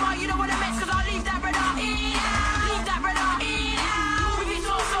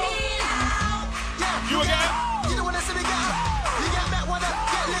 You again? You don't want to see me go. You get that one up,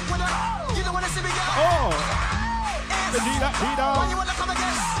 get licked one up. You don't want to see me go. Oh. The D-Dot. When you want to come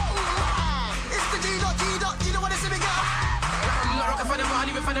again? It's the D-Dot. You don't want to see me go.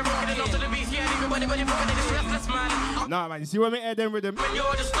 Nah, man, you see when me hear them rhythm? You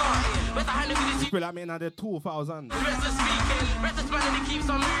feel like me in the 2000.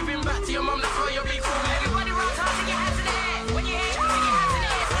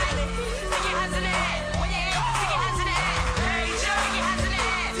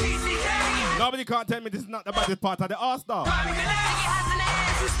 Nobody can't tell me this is not the baddest part of the All-Star.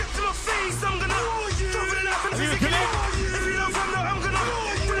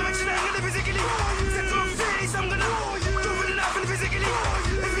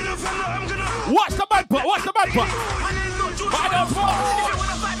 Watch the bad part? What's the bad part? But I don't smoke.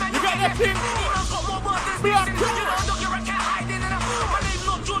 You got that thing? Black.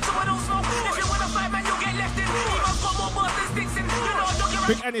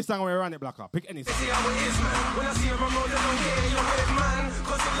 Pick any song where you run it, Blacker. Pick any song.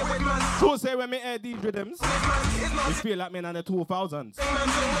 So say when me hear these rhythms, you feel like me in the 2000s.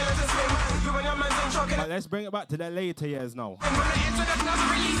 But let's bring it back to the later years now.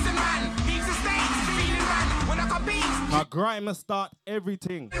 My grime must start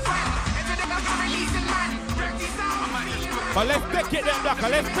everything. But let's take it there, Blacker.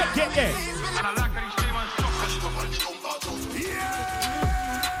 Let's take it there.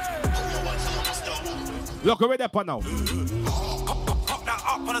 Look, we're there for now. Pop that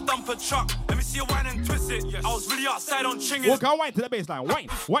up on a dumper truck. Let me see you whine and twist it. I was really outside on chinging. Walk on wine to the baseline.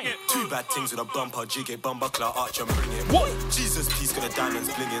 Wine. Two bad things with a bumper, jiggy, bumper, clout, arch, and bring it. What? Jesus, peace, got the diamonds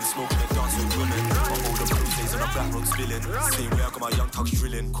blinging, smoking and dancing with women. My older days on the black road spilling. Same way I got my young tugs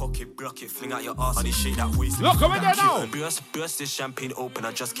drilling. Cock it, block it, fling out your ass. Honey, shake that waist. Look, we're there now. Burst this champagne open.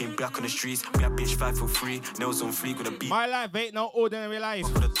 I just came back on the streets. We had bitch 5 for free. Nails on fleek with a beat. My life ain't no ordinary life.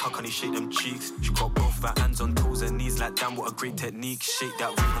 With a tuck, honey, shake them cheeks. She got both her hands on toes and knees like damn, what a great technique. Shake that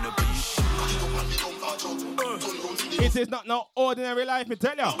weight on the beach. It is not no ordinary life, me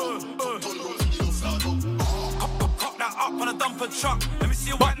tell ya. Pop that up on a dumper truck. Let me see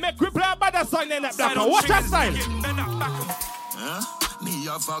you But make we play a better song than that, Blacker. Watch that style. Me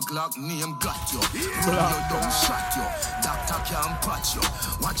have a Glock name got you. Roll you down, shot you. Doctor can't patch you.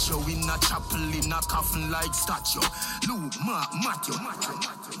 Watch you in a chapel in a coffin like statue. Luke, Matthew.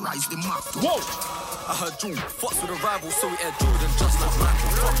 Rise the map. Whoa! I heard June fucks with a rival, so we had Jordan just like Michael.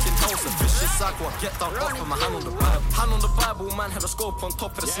 Fucking house, a vicious cycle. I get down off with my hand on the Bible. Hand on the Bible, man had a scope on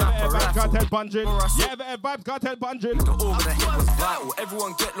top of the sniper rifle. Cartel bunging. Yeah, Vibes Cartel bunging. The over the head was vital.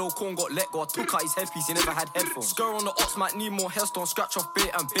 Everyone get low, corn got let go. I took out his headpiece, he never had headphones. Skr on the ops might need more headstone. Scratch off bait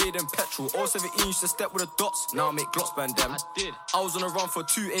and bait and petrol. All 17 used to step with the dots. Now I make glots band them. I did. I was on a run for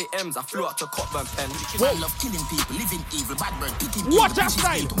 2 AMs. I flew out to Copman Pen. I love killing people, living evil, bad bird, picking Watch that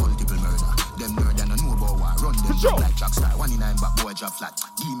style. Multiple murder. Them murder no know about war. Run them like Jack Star. 1 in 9 back boy drop flat.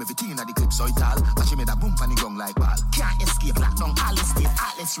 Give him everything at the clip so it all. Watch him with a bump on the ground like ball. Can't escape, lock down all the state,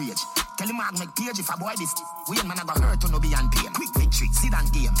 heartless rage. Tell him Mark make page if a boy this. We ain't man I got hurt to no beyond pain. Quick victory, sit and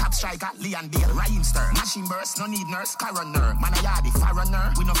game. Top striker, Leon Dale. Ryan Stern. Machine burst, no need nurse. Coroner. Man a yardy,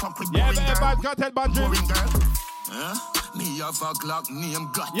 foreigner. We no fuck with boring girl. Boring girl. Me have a Glock name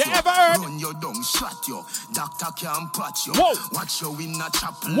got you. Ever heard? Run you down, shot you. Doctor can't patch you. Whoa. Watch you in a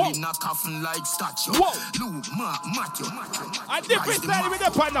chapel, in a coffin like statue. Whoa. Luke, Matthew. A different style with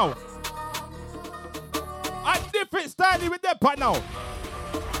the part now. A different style with the part now.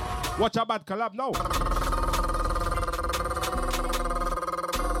 Watch a bad collab now.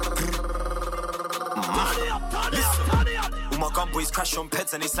 My gun boys crash on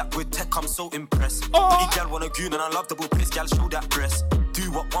peds and they slap with tech, I'm so impressed. Any gal want a goon and I love double piss, gal show that breast.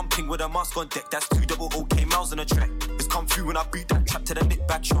 Do what one ping with a mask on deck, that's 2 double OK miles on a track. It's come through when I beat that trap to the nick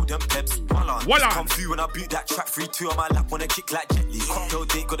back, show them peps. It's come through when I beat that trap, 3-2 on my lap, wanna kick like Jet Li. Cocktail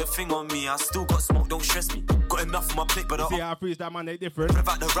date, got a thing on me, I still got smoke, don't stress me. Got enough on my plate, but see how I freeze that man, they different. Rev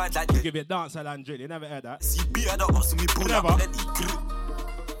out the ride like you give it dance and drill, you never heard that. See, beat at the ups and we pull up and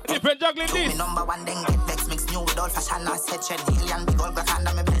different juggling this. Number one, then get vex, mix new with old fashion, I said shed, alien, big old black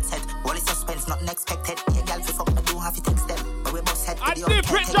under my belt set. All is suspense, not expected. Yeah, girl, fi fuck, I do have to text them. But we both head to the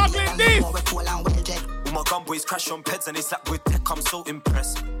different juggling this. All my gun boys crash on peds and they slap with tech, I'm so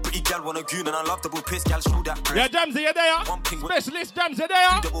impressed. Pretty gal want a goon and I love double piss, gal show that breast. Yeah, Jamsy, you there? Specialist Jamsy, you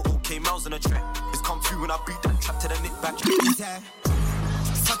there? Double OK miles on a track. It's come through when I beat that trap to the nick back.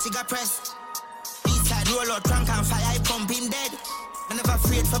 Fatiga press. Eastside roll out, trunk and fire, I pump him dead. I never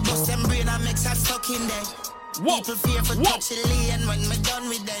afraid for bust them brain and make that stuck in there. Whoa. People fear for touch the lane when we're done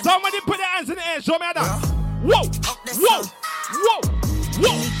with them. Somebody put their hands in the air, show me that. Whoa! Whoa! Whoa!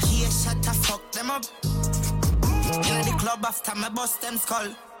 Any case shut to fuck them up. In the club after my bust them skull.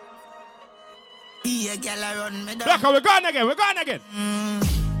 Be a gal run me down. Look, we're gone again.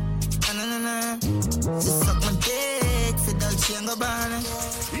 Just suck my dick for Dolce & Gabbana.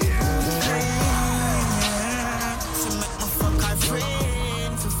 She make me fuck her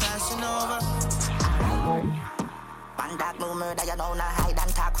friend for fashion over. Bandak no murder, you know, not hide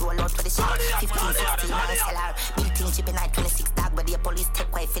and talk, roll out for the shit. 15, 16, I sell her. Built-in chip in night, 26 dog, but the police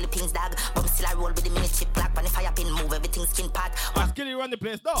take away Philippines dog. But still I roll with the mini chip black, when the fire pin move, everything skin part. Let's get you run the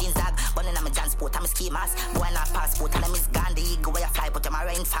place, though. Jeans dog, bunning on my transport, I'm a ski mask. Boy, not passport, and I miss Gandhi, go where you fly, but you're my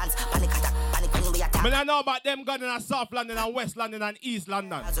rain fans. Panic attack, panic when we attack. But I know about them gun in South London and West London and East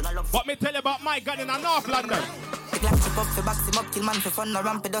London. But me tell you about my gun in North London. chip up for box him up, kill man for fun, no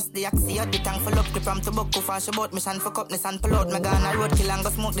ramp dust the axie. The tank full up, clip from to book, fast about mission for cupness and pull out. Me gonna road kill and go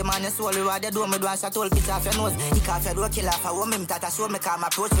smoke the man, your soul. Reward you do me, do a shot all pitch off your nose. He can't feel kill off, I want him that I show me calm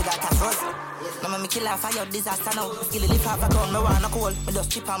approach with that first. No me kill off, I out disaster now. Skill lift off a gun, me wanna call. Me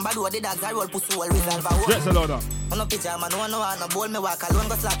just chip and bad with the dogs, I roll pussy all resolve a hole. Yes, a loader. I'm no picture, man, no bowl, me walk alone,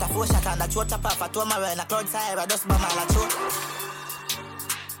 go slaughter 4 shot and the throat chop off a toe, my in a cloud side, I just bomb all a throat.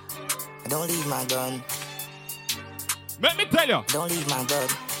 I don't leave my gun. Let me tell you. Don't leave my gun.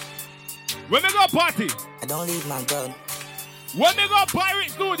 When we go party. I don't leave my gun. When we go Pirate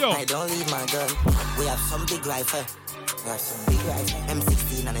Studio. I don't leave my gun. We have some big rifle.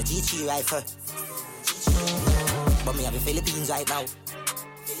 M16 and a G3 rifle. But me have a Philippines right now.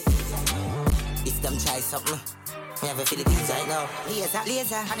 If them try something, we have a Philippines right now.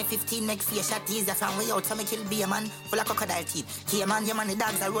 Laser, and a 15 make 4 shot teaser from way out, so me kill be a man full of crocodile teeth. Key man, your man, the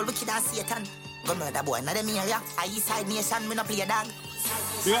dogs, I roll wicked as Satan. Go murder boy, not them area. I east side nation, me no play a dog.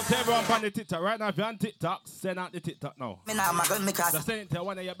 We got to everyone on the TikTok. Right now, if you're on TikTok, send out the TikTok now. Me now, my gun, me cross. Just send it to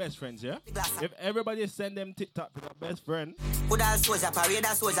one of your best friends, yeah? If everybody send them TikTok to their best friend. Put all soldier, parade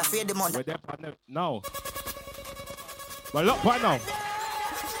all soldier, fear the month. We're there now. But look, right now.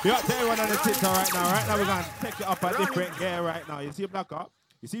 We got to everyone on the TikTok right now. Right now, we're going to take it up a different gear right now. You see Black Up?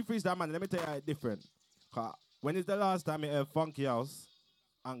 You see Freestyle Man? Let me tell you how it's different. When is the last time you heard Funky House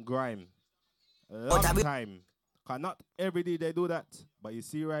and Grime? Long time. Cause not every day they do that. But you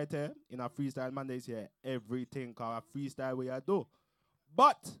see right here, in our Freestyle Mondays here, everything called a freestyle we do.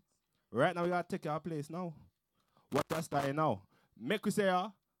 But right now we gotta take our place now. What that style now? Make we say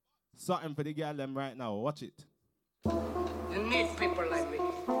something for the girl them right now. Watch it. You need people like me.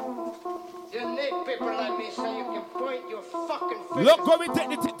 You need people like me so you can point your fucking finger. Look how we take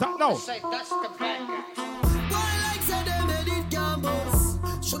the TikTok now. Say that's the bad guy.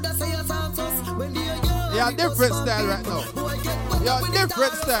 Yeah, different style right now. Yeah,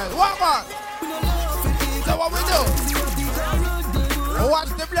 different style. What man? So what we do?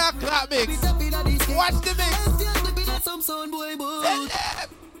 Watch the black clap mix. Watch the mix. So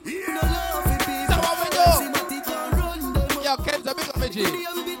what we do? Yo, Kenza, big up me G.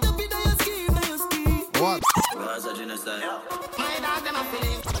 What?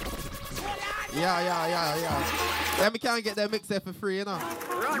 Yeah. Then we can't get that mix there for free, you know.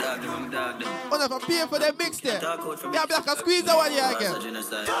 What if I pay for that mix there? Yeah, Black, I squeeze that one here again.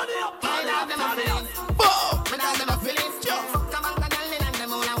 Boom!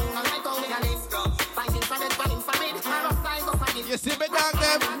 You see me down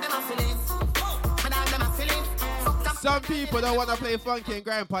them? Some people don't want to play funky and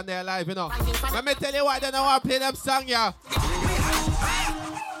grime on their life, you know. Let me tell you why they don't want to play them song, yeah.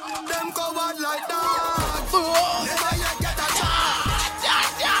 Them covered like that. Never yet get a chance.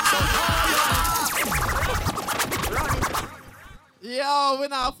 Yo, we're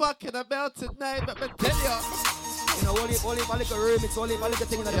not fucking about tonight, but me tell you. You know, only a little remix, only a little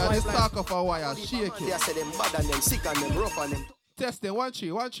thing that yeah, this talk of a wire, shake it. They say them bad and them sick and them rough and them. Testing, 1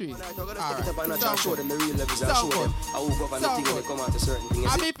 3, 1 3. Alright. Show them the real levels and show them how we go and the thing when they come out to certain things.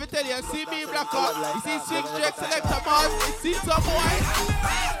 I mean, to tell you, see me Black Up, you see Six Jack Selector Mars, you see some boy.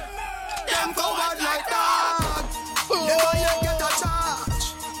 Them covered like that. Never yet get a charge.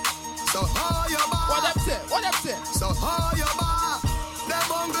 So how you back? What them say? So how you back? Them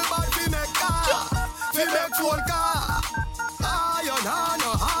hungry bad fi make car, fi make full car. You know no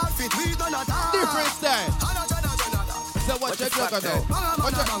hard fit, we don't attack. Different style. So what you talking about?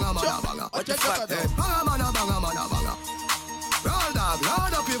 What you talking about? Roll dog,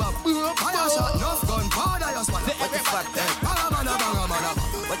 load up your bum. Fire shot, enough gun, powder your swallow. What the fuck then?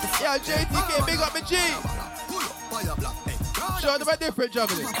 Yeah, JTK, big up me G. Show them a different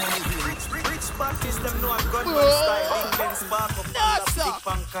juggling. Rich parties, them know I'm gunman style. England spark up, stick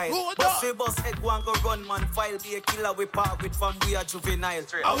from kite. Bust the bus head, one go run man. File be a killer, we park with from we are juvenile.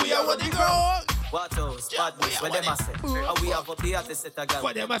 And we are what the girl. What else? Badness, what them a say? And we have up the artist set a gal.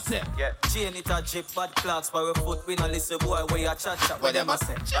 What them a say? Yeah. Chain it a drip, bad clocks, for a foot, we no listen boy, where you chat. What them a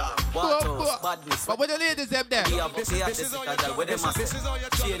say? What else? Badness. But where the ladies them there? We have up the artist set a gal, what them a say?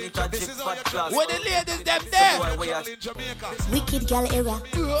 Chain it a drip, bad clocks. Where the ladies them there? Wicked girl era,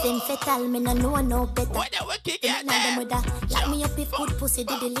 then fatal, me no know no better. What the wicked girl there? Lock me up if good pussy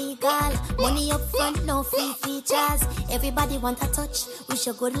did illegal. Money up front, no free features. Everybody want a touch, we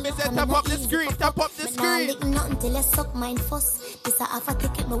should go look. Tap up the screen, tap up the screen. Lick nothing till you suck mine first. This a half a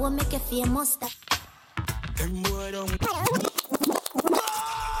ticket, me won't make you famous.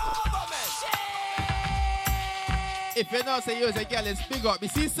 If you know say you as a girl, it's big up. You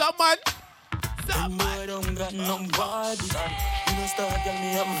see someone? Don't got nobody. You start, girl,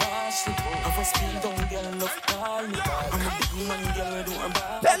 me have varsity. I was spin down, girl, love call me. I'm a big man, girl, do I'm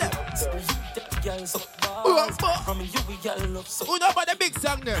bad. Tell it. Girl, so bad. I'm a you, girl, love so. Who know about the big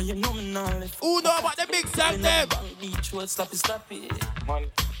song there? You know me now. Who know about the big song there? Beach road, stop it. Man.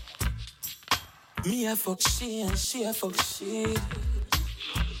 Me a fuck she and she a fuck she.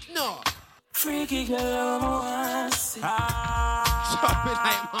 No. Freaky girl, I'm a wassy. Chop it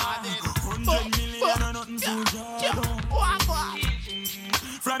like morning. 100 million or nothing to judge.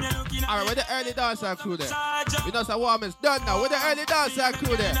 Alright, where the early dancer crew there? We know some woman's done now. Where the early dancer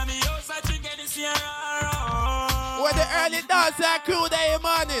crew there? Where the early dancer crew there,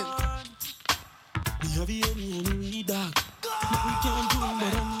 morning? We have any dog. We can't do more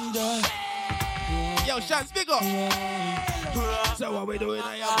than that. Yo, Shans, big up. So what we doing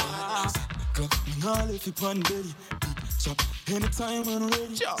now? All if you pan belly, chop anytime when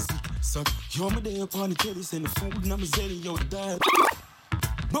ready. So you're my day upon the telly, send the food and I'm a zelly, yo, the diet.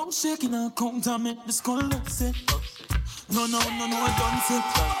 Bone shaking and count and make the skull upset. No, I don't say.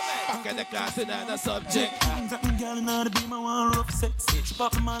 Back in the class and the subject. That girl in the beam, I want rough sex. She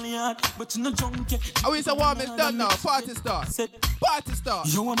pop my money hard, but you no junkie. Oh, it's a woman's done now. Party start. Party start.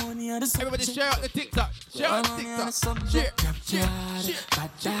 You want money on the subject. Everybody share out the TikTok. Share out the TikTok. Share.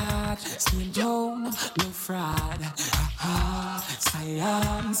 Slim down, no fraud.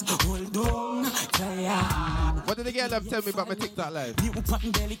 Science, hold on, Giant. What did the girl tell me about my TikTok live?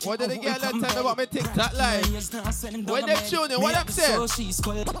 What did the girl tell me about my TikTok live? When they tuning, what I'm saying? Girl,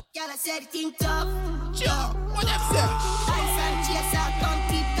 I said think tough. What I'm saying? Ice and chase out, come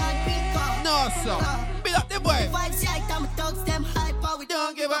keep that big up. No, sir. Beat up the boy. Vibes like them thugs, them hyper. We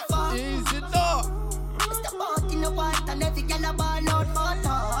don't give a fuck. Easy, no. Mr. Boat in the white and every girl a ball out for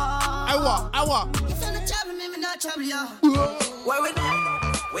talk. I walk. If you're not trouble, me not trouble you. Where we at?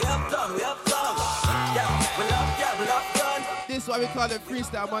 We have done. Yeah, we love done. This is why we call it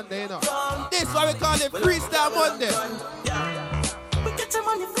Freestyle Monday, you know. This is why we call it Freestyle Monday. We get your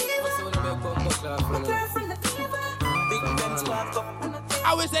money fever. My girlfriend the fever. Big Benz walk up.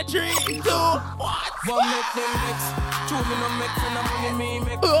 I was a 3, 2, what? One make them next. Two me no make friend of money me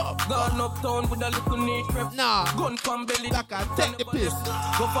make. Gone uptown with a little neat rep. Nah. Gun from belly. Like I take the piss.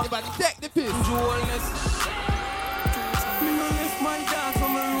 Everybody take the piss. Jewelness. Me no left my dance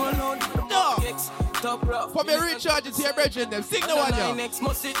from a roll out. No. Top rock. For me recharge it to your brethren them. Sing the one, yo. Next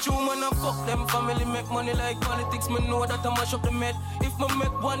must say true man and fuck them family. Make money like politics. Me know that I mash up the med. If me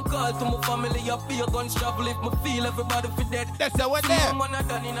make one call to my family, I be a guns travel. If me feel everybody for dead. That's the one there. Man I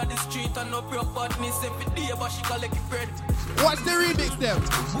done in the street and no pure partners. Every day but she collect the bread. Watch the remix them.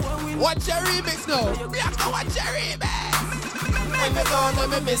 Watch your remix now. We have to watch your remix. When me gone,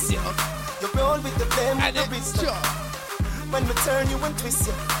 when me miss you. You roll with the blame and the wrist. When me turn you and twist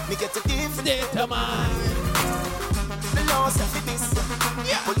you, me get a different state of mind. The laws of this,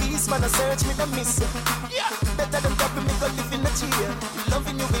 policeman a search me to miss you. Better than that, me go live in a chair.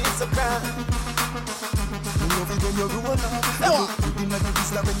 Loving you is a crime. Love it when you roll up. You be like a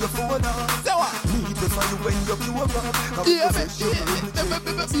Islam when you fall up. Me prefer you when you pure up.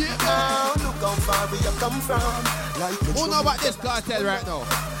 Now look how far we have come from. Like who know about this cartel right now?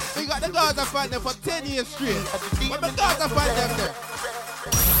 We got the Gaza fight them for 10 years straight. But the Gaza fight them there.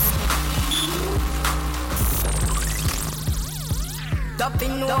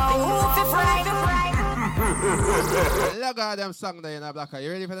 Look at them song there in a black. You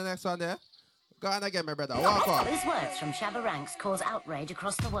ready for the next one there? Go on again, my brother. Walk on. His words from Shabba Ranks cause outrage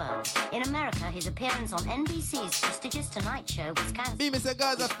across the world. In America, his appearance on NBC's prestigious Tonight Show was cancelled. Be Mr.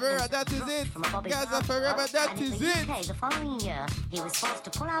 Gaza Forever, that is it. Gaza Forever, that is it. UK, the following year, he was forced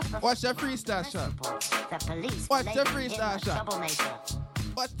to pull out of a Watch the freestyle shot. The police Watch the labelled him freestyle a shot. troublemaker.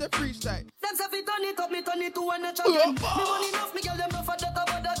 Watch the freestyle. Them say fi turn it up, me turn it to one notch again. Me money enough, me girl them no for that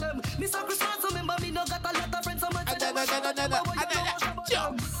about them. Me so Christmas, remember me no got a lot of friends so much.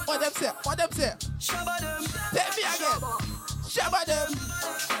 What them say? What them say? Shabba them. Take me again. Shabba them.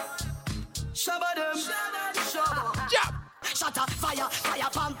 Shabba them. Shabba. Jump. Shatter fire, fire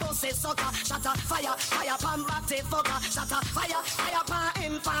pan pussy sucker. Shatter fire, fire pan batty fucker. Shatter fire, fire pan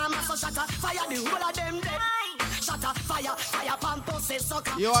infamous. So shatter fire the whole of them dead. Shatter fire, fire pan pussy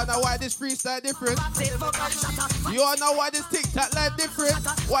sucker. You all know why this freestyle different? You all know why this TikTok live different?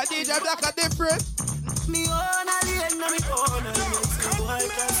 Why DJ Black are different? Me own alien, me own alien.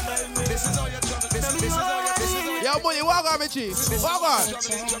 This is all your trouble. This is all your. Yo, buddy, walk on, me chief. Walk on.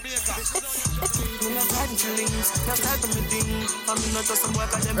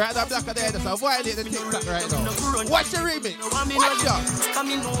 Right, that Black are there. Just violate the TikTok right now. Watch the remix. Watch out.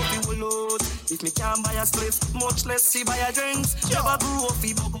 If me can't buy a split, much less see buy a drinks. Never grew up,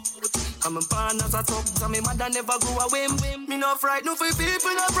 I'm a born as a top, so me mother never grew a whim. Me no frightened for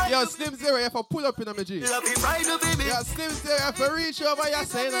people, no frightened. Yo, Slim Zero, you have to pull up in a me G. Love me frightened for me. Yo, Slim Zero, you have to reach over your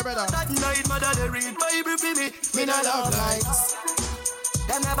saying, brother. That night, mother, they read Bible for me. Me no love lights.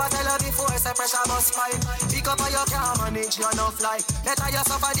 Them never tell her before, say pressure must fight. Pick up on your car, manage your enough life. Let her you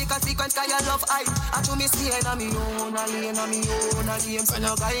suffer the consequence, cause you love hype. I to me staying on me own, a lane on me own, a game, so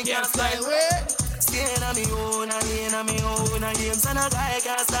no guy can't style. Staying on me own, a lane on me own, a game, so no guy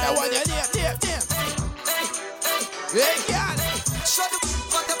can't style. Hey, yeah. Shut the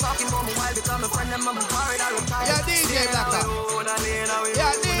fuck up talking about me while become a friend and mama parried I retire. Yeah, DJ Blacker.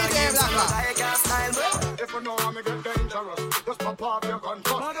 Yeah, DJ Blacker. If you know how me get dangerous, just pop off your gun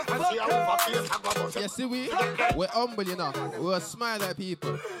first and see how face have a bust. You see we're humble, you know. We're smile at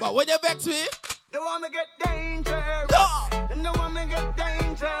people. But when you vex me, they want me get dangerous. No. They want me get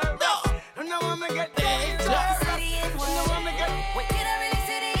dangerous. No. They want me get dangerous. They want me get.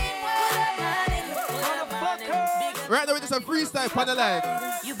 Right now, we just a freestyle for the life.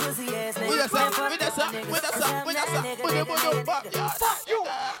 You pussy ass nigga. With us up. Who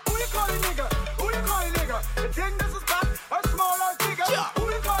you call a nigga? Who you call a nigga? The thing this is back or small or bigger? Who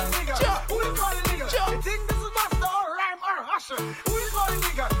you call a nigga? Who you call a nigga? The thing this is master or rhyme or usher? Who you call a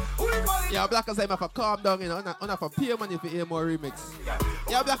nigga? Who you call a nigga? Yeah, Blacker say, if I calm down, you know, not for pay money for hear more remix.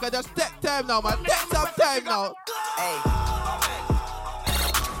 Yeah, Blacker, just take time now, man. Take some time now. Hey.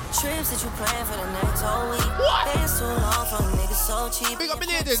 Trips that you plan for the next whole week. What? Dance too long for a nigga so cheap. Big up me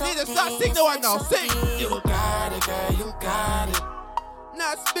need to start sing the one now. Sing. You got it, girl, you got it.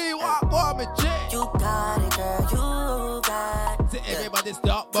 Not me, walk for me, J. You got it, girl, you got it. See everybody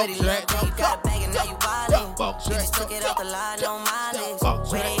stop, box right now. You got a bag and now you wildin'. Box You right just took it off the line on my list.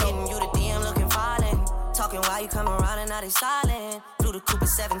 Box Where right they hitting you the DM looking violent. Talking while you come around and now they silent. Blue the Cooper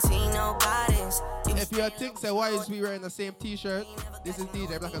 17, no guidance. If you think so, why is we wearing the same t-shirt? This is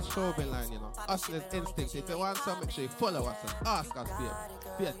DJ Blacker's Chauvin line, you know. Hustler's instinct. If you want some, make sure you follow us and ask us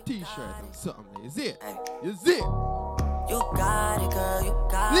for a t-shirt and something. You see it? You see it? You got it, girl, you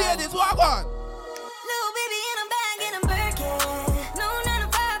got it. Ladies, walk on. Little baby in a bag and I'm Birkin. No 9 to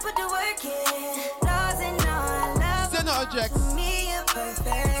 5, put the work in. Laws and all I love. Send no objects. Me a perfect.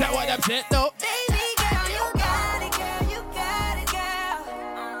 Is that what I'm saying, though? Baby girl, you got it, girl, you got it, girl.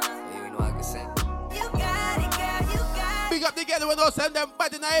 You know I can sing. You got it, girl, you got it. Big up together with us and them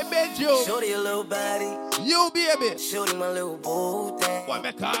body in I made you. Shorty a little body. You baby. Shorty my little boo thing. What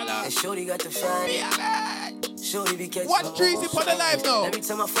me call her? And Shorty got the shiny. Shorty be catching. Watch Treasy for the life now. Every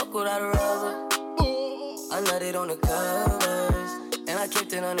time I fuck without a rubber, I let it on the covers, and I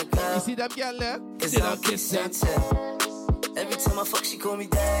kept it on the cover. You see them girl there? Cause I'm kissing. Every time I fuck, she call me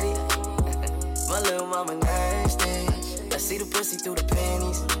daddy. My little mama nasty. I see the pussy through the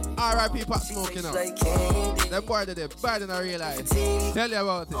panties. R.I.P. Pop Smoke, you know. Like candy. Them boy that they bad in a real life. Tell you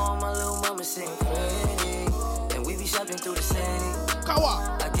about it. All my little mama sitting pretty, and we be shopping through the city.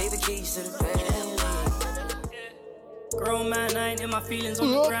 Kawa. I gave the keys to the Bentley. Grown man, I ain't in my feelings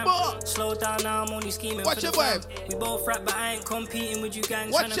on the gram. Slow down now, I'm only scheming. Watch for your the fam. vibe. We both rap, but I ain't competing with you gang.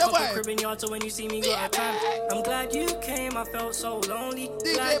 Watch Tryna your cop a vibe. crib in yard, so when you see me, got a time. I'm glad you came, I felt so lonely.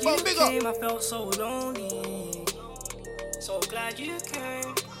 DJ Glad Bob, you big up. came, I felt so lonely. So glad you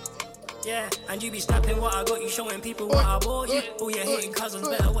came. Yeah, and you be snapping what I got you, showing people what I bought you. All your hating cousins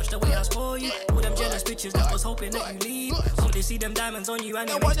better watch the way I score you. All them jealous bitches that was hoping that you leave. So they see them diamonds on you and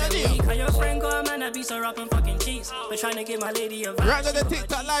they make them weak. And your friend got a man that beats her up and fucking cheats. But trying to give my lady a vibe. Right now the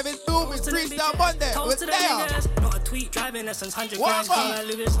TikTok live is booming. Freestyle Monday. With there. Not a tweet, driving lessons, 100 grams. Call my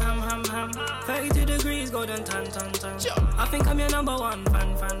Lucas, ham. 32 degrees, golden tan. I think I'm your number one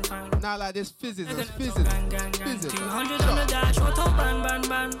fan. Now like this fizzes. 200 on the dash, auto ban.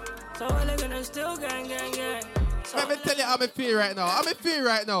 So elegant and still gang. Let me tell you how I feel right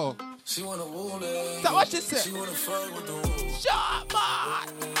now. She wanna wound it. So what she said? She wanna fuck with the wound. Shut up,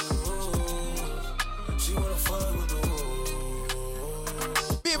 man. She wanna fuck with the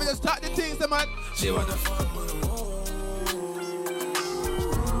wound. Baby, just start the things, man. She wanna fuck with the wound.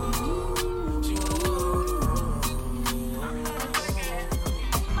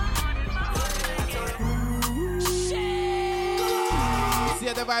 See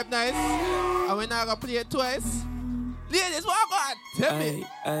the vibe nice? And we're not gonna play it twice. Ladies, walk on. Tell me.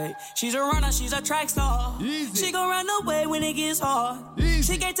 Ay. She's a runner, she's a track star. Easy. She gon' run away when it gets hard.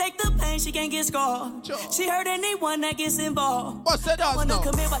 Easy. She can't take the pain, she can't get scarred. Sure. She hurt anyone that gets involved. What's that Don't wanna now?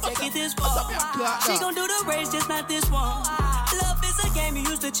 commit, but take it this far. She gon' do the race, just not this one. Love is a game you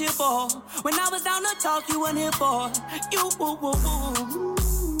used to cheer for. When I was down to talk, you weren't here for. You woo.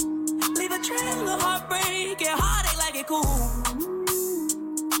 Leave a trail of heartbreak and heartache like it cool.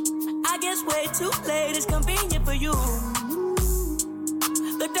 I guess way too late is convenient for you.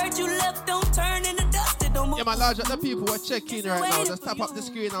 The dirt you left don't turn into dust. It don't move. Yeah, my large up the people who are checking right now. Just tap up the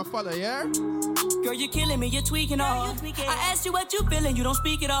screen and follow, yeah? Girl, you're killing me, you're tweaking all. I asked you what you feeling, you don't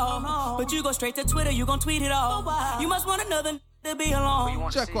speak it all. But you go straight to Twitter, you gon' tweet it all. You must want another to be alone.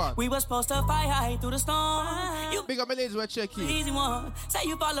 Check one. We was supposed to fight high through the storm. You big up my ladies who are checking. Easy one. Say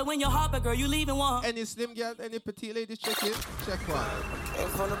you following your heart, but girl, you leaving one. Any slim girl, any petite ladies checking? Check one. Ain't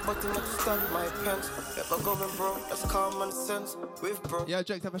from the bottom of the stand, my pants. Never going bro, that's common sense. With bro. Yeah,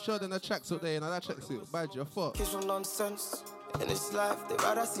 Jake, have a showed in a tracksuit there, you know that tracksuit. Bad your fuck. Kiss from nonsense. In this life, they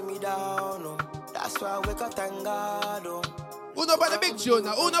rather see me down, oh. That's why I wake up, thank God, oh. Who know about the big tune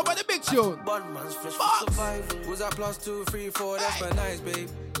now? Who know about the big tune? Man's fresh for surviving. Was that plus 2, 3, 4? That's my nice, babe.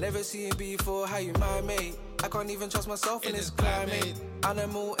 Never seen before, how you my mate? I can't even trust myself in this climate.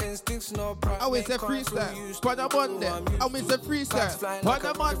 Animal instincts, no pride. I will say freestyle. Put a Monday. I will say freestyle. Put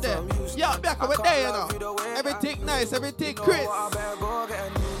a Monday. Yeah, back over there, you know. Everything nice, everything crisp.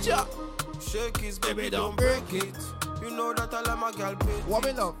 Yeah. Shake his baby, don't break it. You know that I let my girl pay. What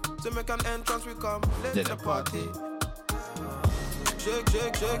we love? To make an entrance, we come let the party. Shake,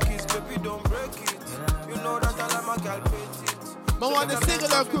 shake, shake his baby, don't break it. You know that I let my girl pay it. I want the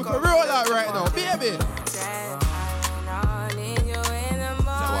singular group to roll out right now, baby. So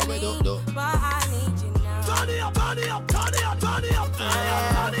what we do? Turn it up, turn it up, turn it up, turn it up,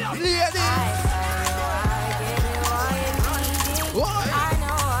 turn it up. Ladies. What?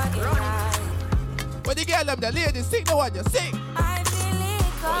 When the girl them the ladies, sing the one you sing. I feel it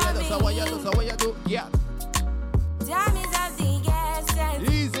coming. So what you do? Yeah. Time is of the essence.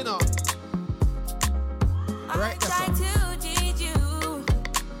 Easy now. Right, try to teach you,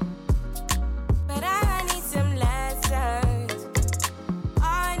 but I need some lessons.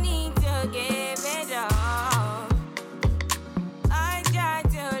 I need to give it all. I try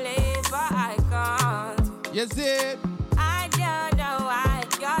to live, but I can't. Yes, it. I don't know why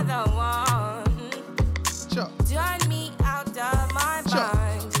you're the one. Sure. Turn me out of my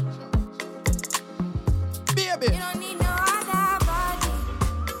mind. Baby. You don't need no other body.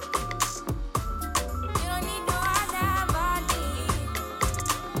 You don't need no other body.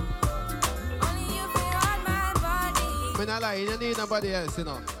 Only you feel on my body. When I lie, you don't need nobody else, you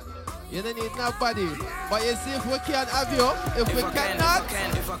know. You don't need nobody. But you see, if we can't have you, if we cannot,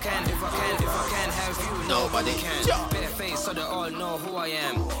 if I can have you, nobody can. Bare face so they all know who I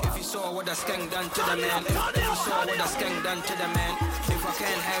am. If you saw what the skank done to the man, if you saw what the skank done to the man, if I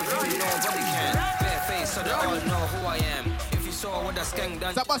can't have you, nobody can. Bare face so they all know who I am. If you saw what the skank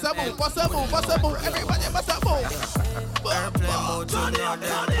done to the man, bust a move, everybody bust a move. Airplane mode,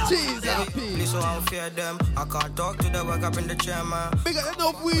 Jesus, peace. So I fear them. I can't talk to the work up in the chair, man. Big up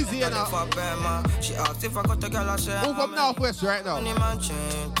no Wheezy, you know. She asked if I got a girl, I said, who from Northwest right now?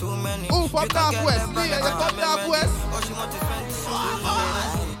 Too many. Who from Northwest? Yeah, you from Northwest? Oh, she want to spend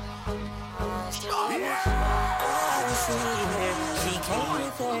She came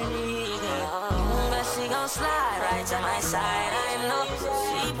with her nigga, but she gon' slide right to my side. I know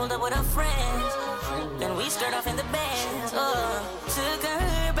she pulled up with her friends, then we skirt off in the Benz. Took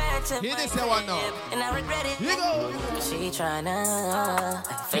her back to Hear my this one now. crib, and I regret it. Here go. She tryna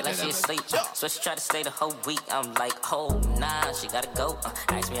feel like she asleep, so she tried to stay the whole week. I'm like, oh nah, she gotta go.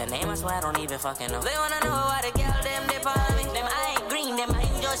 Ask me her name, I swear I don't even fucking know. They wanna know why the girl them dip on me. Them I ain't green, them I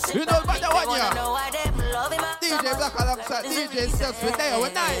ain't just shit. You know about that one, yeah? Know why them love him. DJ Black alongside DJ Steps with there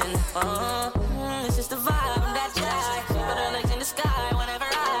one night. It's just the vibe that you like. She put her legs in the sky whenever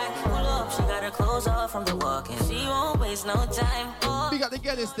I pull up. She got her clothes off from the walking. She won't waste no time. Big up the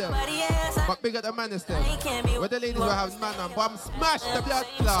girl is there, but big up the man is there. Where the ladies will have man and bomb smash the blood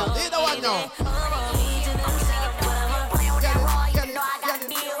clot. They don't want now.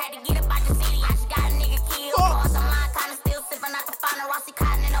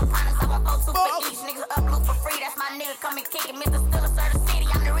 Come and kick it, Mr. Still a certain city.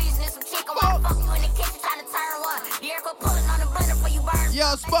 I'm the reason it's some chick. I wanna fuck you in the kitchen, trying to turn one. The air go pulling on the blender for you burn.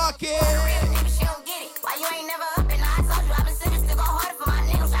 Yo, Sparky. Real nigga, she don't get it. Why you ain't never up and I told you I've been sitting still go harder for my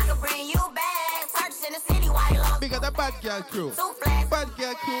niggas. I can bring you back. Search in the city, why you lost? Big up the bad girl crew. Bad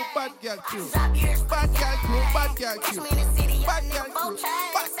girl crew, bad girl crew. Bad girl crew, bad girl crew. Bad girl crew. Bad girl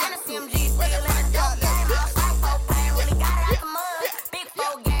crew. Where the bad girl is? Really got it out the mud. Big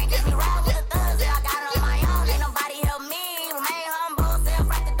folk gang, get me right with the thugs. Yeah, I got it on my own. Ain't nobody help me. Remain humble, self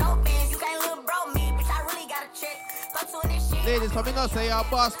right the dope ends. You can't little bro me, bitch. I really got a check. Go to this shit. Ladies, coming out say you're a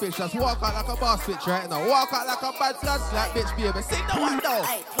boss bitch. Just walk out like a boss bitch right now. Walk out like a bad blood like bitch, baby. Sing the one now.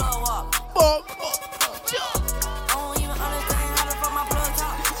 Hey, blow up. Boom. I don't even understand how to fuck my plug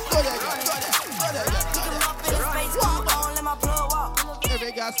top. Go there, go there, go there, go there. Up in the space, keep on, let my plug walk.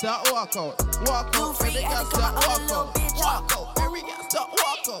 Every guy start walk out. Walk out. Every guy start walk out. Walk out. Every guy start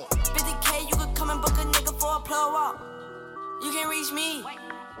walk Walk out. 50K, you could come and book a nigga for a plug walk. You can reach me.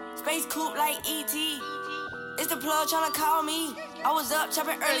 Space coupe like E.T. It's the plug tryna call me. I was up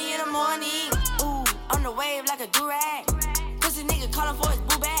chopping early in the morning. Ooh, on the wave like a durag. Pussy nigga calling for his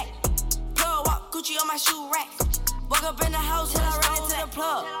boo bag. Plug walk, Gucci on my shoe rack. Woke up in the house till I ran into the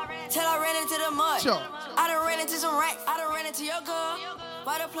plug. Till I ran into the mud. Sure. I done ran into some racks. I done ran into your girl.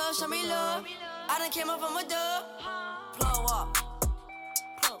 Why the plug show me love? I done came up from a dub. Plug walk.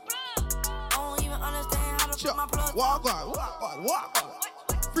 I don't even understand how to put my plug. Walk on.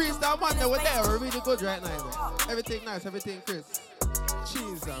 Freestyle Monday, we're there. We're really good right now. Man. Everything nice, everything crisp.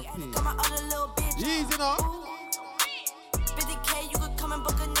 Cheese and peas. Easy now. 50K, you could come and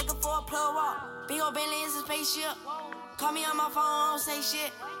book a nigga for a plug walk. Big ol' Bentley is a spaceship. Call me on my phone, I don't say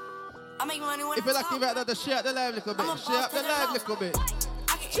shit. I make money when if you're lucky right now, to share up the live a little bit. Share up the live a little bit.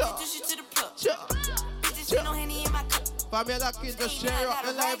 I can introduce you to the plug. Bitches ain't no Henny in my cup. For me, lucky, just share up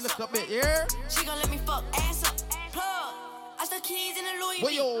the live a little bit, yeah? She gon' let me fuck ass up. Plug. I stuck keys in the Louis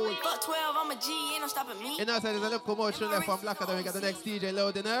V. Fuck 12, I'm a G, ain't no stopping me. You know, so there's a little commotion left from Blacker, then we got the next DJ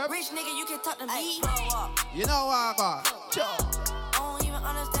loading up. Rich nigga, you can talk to me. You know what I got? I don't even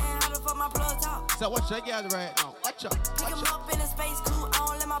understand how the fuck my plug talk. So watch that girl right now. Watch out. Pick him up in a space coupe, I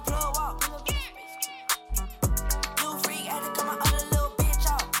don't let my plug walk. New freak, had to cut my other little bitch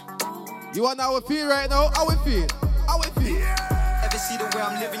off. You want how we feel right now? How we feel? How we feel? Yeah. Ever see the way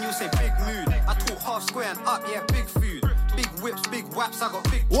I'm living, you say big mood. I talk half square and up, yeah, big food. Big whips, big waps, I got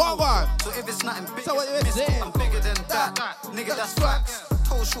big what one? So if it's nothing big, so I'm bigger than that. Nigga, that's facts.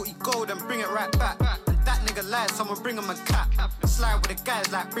 Told shorty go, then bring it right back. And that nigga lied, someone bring him a cat. Slide with the guys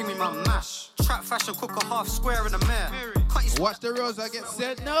like bring me my mash. Trap fashion, cook a half square in the mirror. Watch the rose, I get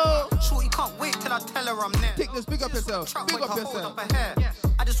said no. Shorty can't wait till I tell her I'm there. Take this, big up yourself. Big up yourself.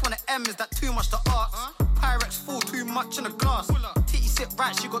 I just want to M, is that too much to ask? Pyrex full, too much in the glass. Titty sit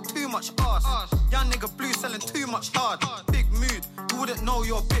right, she got too much ass. Young nigga blue selling too much hard. Big mood, you wouldn't know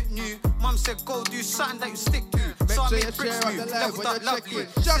you're a bit new. Mum said go do something that you stick to. Make so sure I you made share bricks on move, the live leveled when up you're lovely.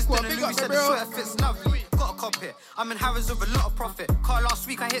 checking. Jack, big up, said the bro. sweater fits lovely. Got a copy. I'm in Harrods with a lot of profit. Car last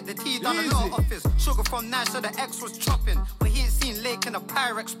week I hit the T, done a lot of office. Sugar from Nash, so the X was chopping. But he ain't seen Lake and a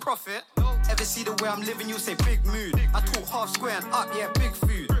Pyrex profit. Ever see the way I'm living, you say big mood. I talk half square and up, yeah, big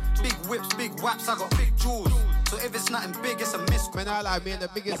food. Big whips, big waps, I got big jewels. So if it's nothing big, it's a miss. Man, I mean the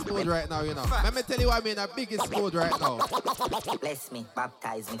biggest mood right now, you know. Let me tell you why I'm in the biggest mood right now. Bless me,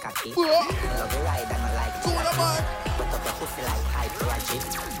 baptize me, cocky. Love you ride and I like you. Put up your pussy like hype to a jeep.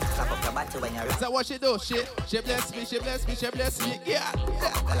 Slap up your body when you're... Is that what she do? She bless me, she bless me, she bless me. Yeah.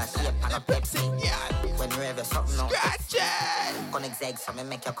 Coca-Cola shape and a Pepsi. Yeah. When you ever something out. Scratch it. Connect eggs so me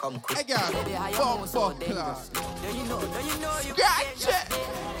make you come quick. Hey girl, fuck class. Do you know you scratch it.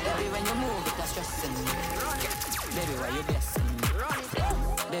 Baby, when you move, it's stressing me. Baby, why you blessing me?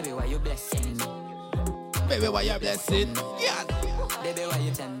 Baby, why you blessing me? Baby, why you blessing? Yeah. Baby, why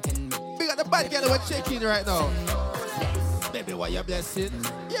you tempting me? We got the bad girl we're checking right now. Baby, why you blessing?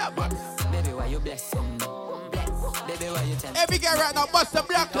 Yeah, man. Baby, why you blessing me? Baby, why you tempting me? Every girl right now bust the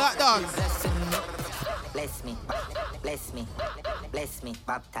black clock down. Bless me, bless me, bless me,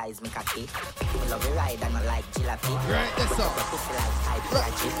 baptize me, cocky. Love you ride and I like jalopy. Right, that's up. Pussy like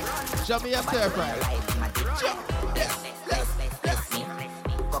hype. Show me your stir fry. Bless me.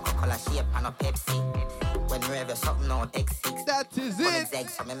 Coca-Cola shape and a Pepsi. When you ever something out, X6. That is it.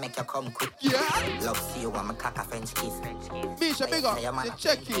 Eggs so me make you come quick. Yeah. Love see you, I'm a cock a French kiss. Bisha, big up. The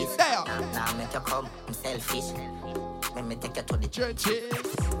check it. There. Now make you come, I'm selfish. Let me take you to the churches.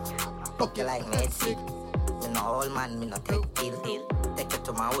 Fuck you like me sick. Me no old man, me no take pill. Take you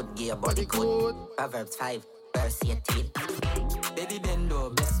to my wood, give your body good. Proverbs 5, verse 18. Baby, bend over,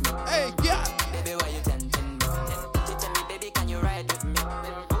 bless me. Hey, yeah. Baby, why you tempting me? She tell me, baby, can you ride with me?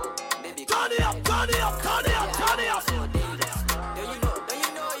 Baby, turn it up, turn it up, turn it up, turn it up. Do you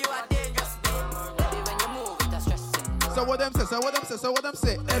know you are dangerous, baby, when you move, it's stressing me. So what them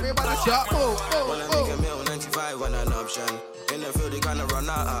say? Everybody shot, move. Well, I make a meal 95 when an option. In the field, they gonna run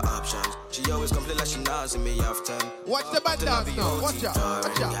out of options. She always complain like she knows me often. Watch the bad dance now. Watch out.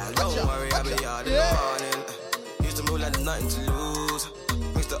 Don't worry, I'll be out in the morning. Used to move like there's nothing to lose.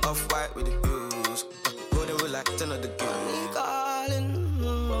 Mix the off-white with the blues. Golden with like 10 of the girls. Calling,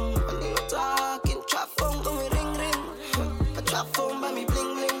 I'm talking. Trap phone going ring ring. A trap phone by me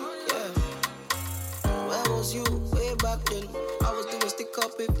bling bling. Yeah. Where was you way back then? I was doing stick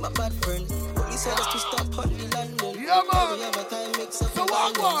up with my bad friend. He said us to stop on the London. Yeah, man. We have a time mix up so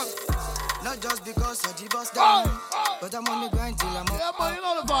one. Not just because I bust down, but I'm on the grind till I'm up. Yeah, man, you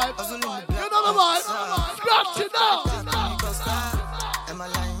know the vibe. You know the vibe. Scratch it now. Am I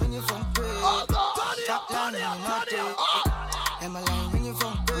lying when you from prayer? Stop lying when you're not there. Am I lying when you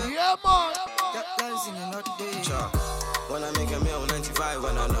from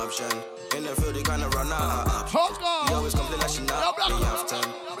an option. In the field, they kinda run out of options. You always complain like she not me half time.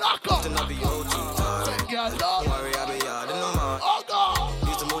 Often I be old too tired. Don't worry, I be hard in the morning.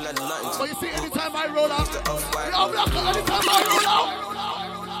 Used to move like nothing. But you see, anytime I roll out, yo, black, anytime I roll out.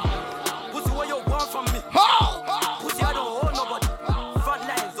 Pussy, what you want from me? Pussy, I don't owe nobody. Front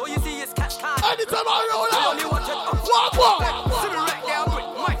lines, all you see is cash card. Anytime I roll out. Only watch it up. What? See me right there with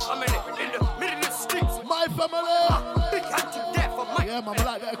my family in the middle of the streets. My family. Big hand to death for my. Yeah, man, I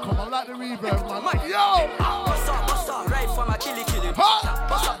like that come. I like the reverb, man. Yo. Bust up, right from a killy. Bust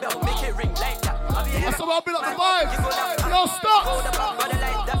up, bell, make it ring like that. That's how I build up the vibes. Yo, stop.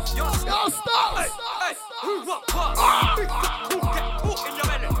 Yo, stop. Who get put in your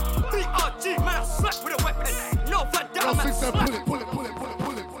belly? BRG, man, I slap with a weapon. No Van Damme, man. Sing said pull it.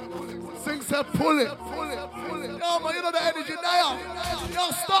 Sing said pull it. Yo, man, you know the energy there. Yo,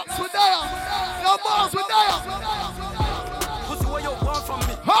 Stocks with there. Yo, Mars with there. Pussy, what you want from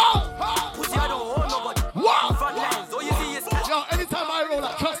me? Pussy, I don't owe nobody. What? Front lines, all you see is cash. Yo, anytime I roll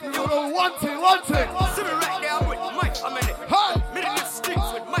up, trust me, we'll roll one thing. See me right there with my family. Middle of the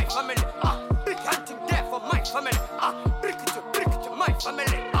streets with my family. Big hand to death for my family. Brick it to my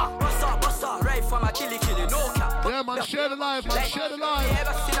family. Bust up, right from a killy, no cap. Yeah, man, share the live, man, share the live.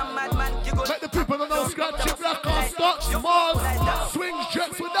 Ever seen a madman giggle? Let the people know Scratch it, Black on Stocks, Mars, Swings,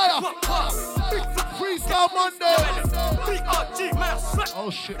 Jets with there. Freestyle Monday. BRG, man, slap. Oh,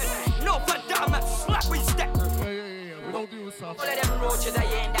 shit. No Van Damme, man, slap with step. Yeah. We don't do this stuff. All of them roaches, I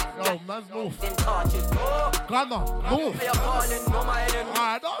ain't that. Yo, man's move. Then torches. Ghana, move. You're calling, no, my enemy.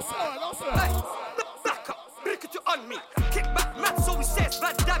 Alright, don't say it. Back up, break it on me. Kick back, man, so he says,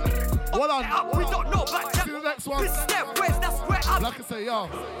 Van Damme. Hold on. We don't know about that. See the next one. This step, where's that's where I'm. Like I say, yo,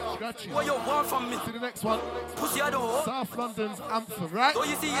 Scratchy. What you want from me? See the next one. Pussy, I don't. South London's anthem, right? All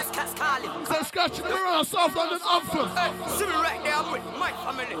you see is cats calling. So Scratchy, let me run South London's anthem. See me right there, I'm with my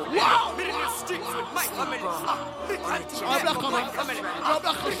family. Wow. Middle of the streets with my family. Big hand to I'm death black for on my it. family. I'm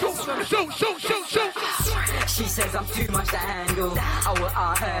black on shoot. She says I'm too much to handle. I will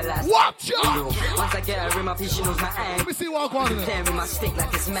out her last. Watch ya! Once I get her in my piece, she knows my angle. Let me see what I'm going to playing with my stick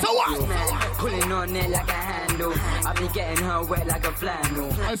like it's metal. So what? Pulling on it like a handle. I be getting her wet like a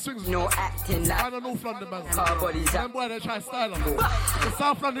flannel. No acting like. I don't know London, man. Car bodies up. Them boy, they try to style them. The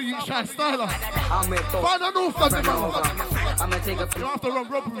South London, you try to style them. I'm with both. Find a North London, man. I'ma take a. You have to run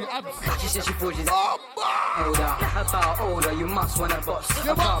robbery, abs. She said she thought she's older. About older, you must want a boss.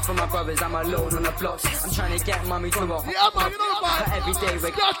 Apart from my brothers, I'm alone on the blocks. I'm trying to get mommy to a. Yeah, man, you know the But every day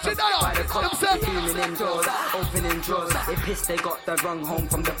we're by the cops, feeling indoors, opening drawers. They pissed they got the wrong home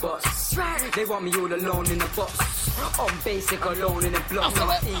from the boss. They want me all alone in the box. On basic alone in the block.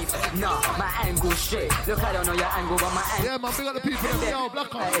 Not Eve, nah, my angle straight. Look, I don't know your angle, but my angle. Yeah, man, we got the people that know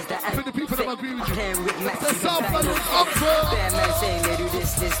black on. I think the people that agree with you. Playing with Max. The South London upper. Bare man saying they do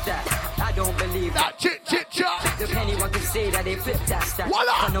this, that. I don't believe that. Chit, chat. Look, anyone can say that they flip that stat.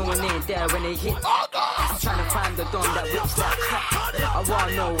 I know when they there when they hit. I'm trying to find the don that whips that crap. I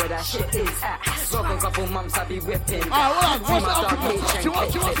wanna know where that shit is at. Rock a couple months, I be whipping.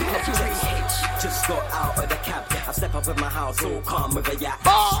 Just got out of the cab. I step up in my house, all calm with a yak.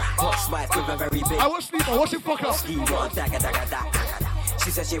 Hot swipe with a very big. I watch Sleeper, watch him fuck up. Ski want dagger. She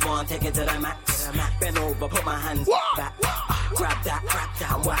said she want take it to the max. Bend over, put my hands back. Grab that,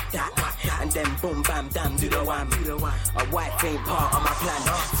 and whack that. And then boom, bam, damn, do the wham. A white ain't part of my plan.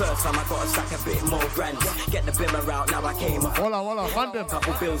 First time I gotta stack a bit more grand. Get the bimmer out, now I came up. Hold on, man them.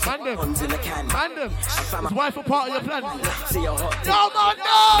 Couple bills, man them. In the can. Man them. His wife a part of your plan. See your hot. Yo, man,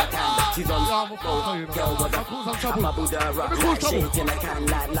 no! She's on girl, what I'm a Buddha rock. Shake in a can,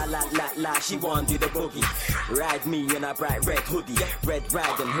 la. She want do the boogie. Ride me in a bright red hoodie. Red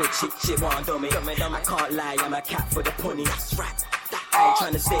rag and hood, she want dummy. I can't lie, I'm a cat for the pony. I ain't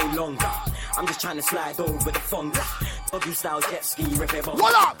trying to stay long. I'm just trying to slide over the funk. Buggy style jet ski, rip it up.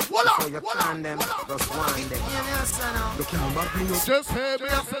 What up? So you plan them, just wind them. You can't back me up. Just hear me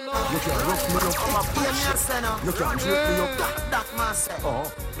up. You can't rough me up. You can't drip me up. That man said,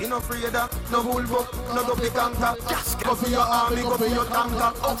 oh, you no afraid of no whole book, no double canker. Go for your army, go for your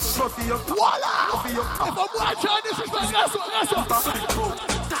tanker. Go for your voila. Go for your. If I'm watching this, is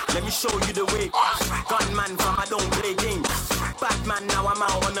let me show you the way. Gunman from I don't play games. Batman now I'm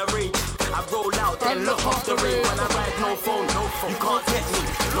out on the rage. I roll out then look off the ring. When I ride no phone, you can't get me.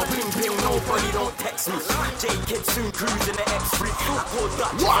 No ping, nobody don't text me. J-Kid soon cruising the X3. I pull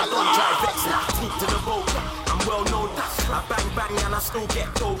Dutch, I don't drive Vexen. Teeth to the boat, I'm well known. I bang and I still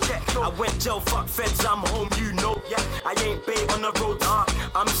get dope. I went jail, fuck feds, I'm home, you know. Yeah, I ain't bait on the road,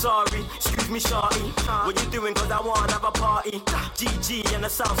 I'm sorry. Excuse me shorty. What you doing? Cause I wanna have a party. GG and the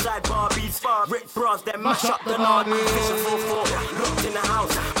Southside Barbies. Rick Bros, then mash up the naughty. Fisher 4-4, locked in the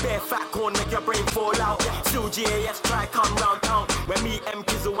house. Bare fat corn, make your brain fall out. Still GAS, try come round town. When me, M,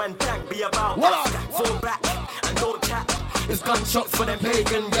 Kizzle and Tank be about. Fall back and don't chat. It's gunshots for them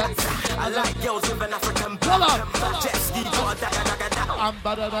pagan gats. I like girls with an African back. Jet ski, got a dagger. I'm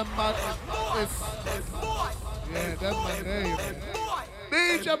better than man. Yeah, that's my name.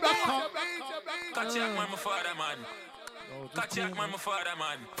 DJ Black. Catch up, man, my father, man. Catch up, man, my father,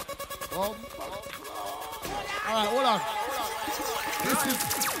 man. Alright, hold on. This is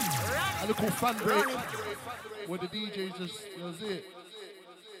a little fun break where the DJ just, you see it,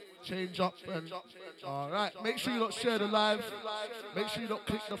 change up and alright. Make sure you don't share the live. Make sure you don't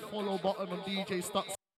click the follow button on DJ Stux.